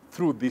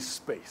through this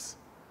space.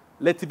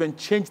 Let's even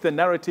change the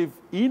narrative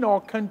in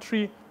our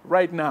country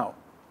right now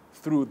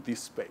through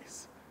this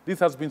space. This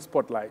has been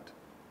Spotlight.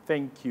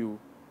 Thank you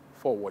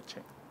for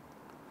watching.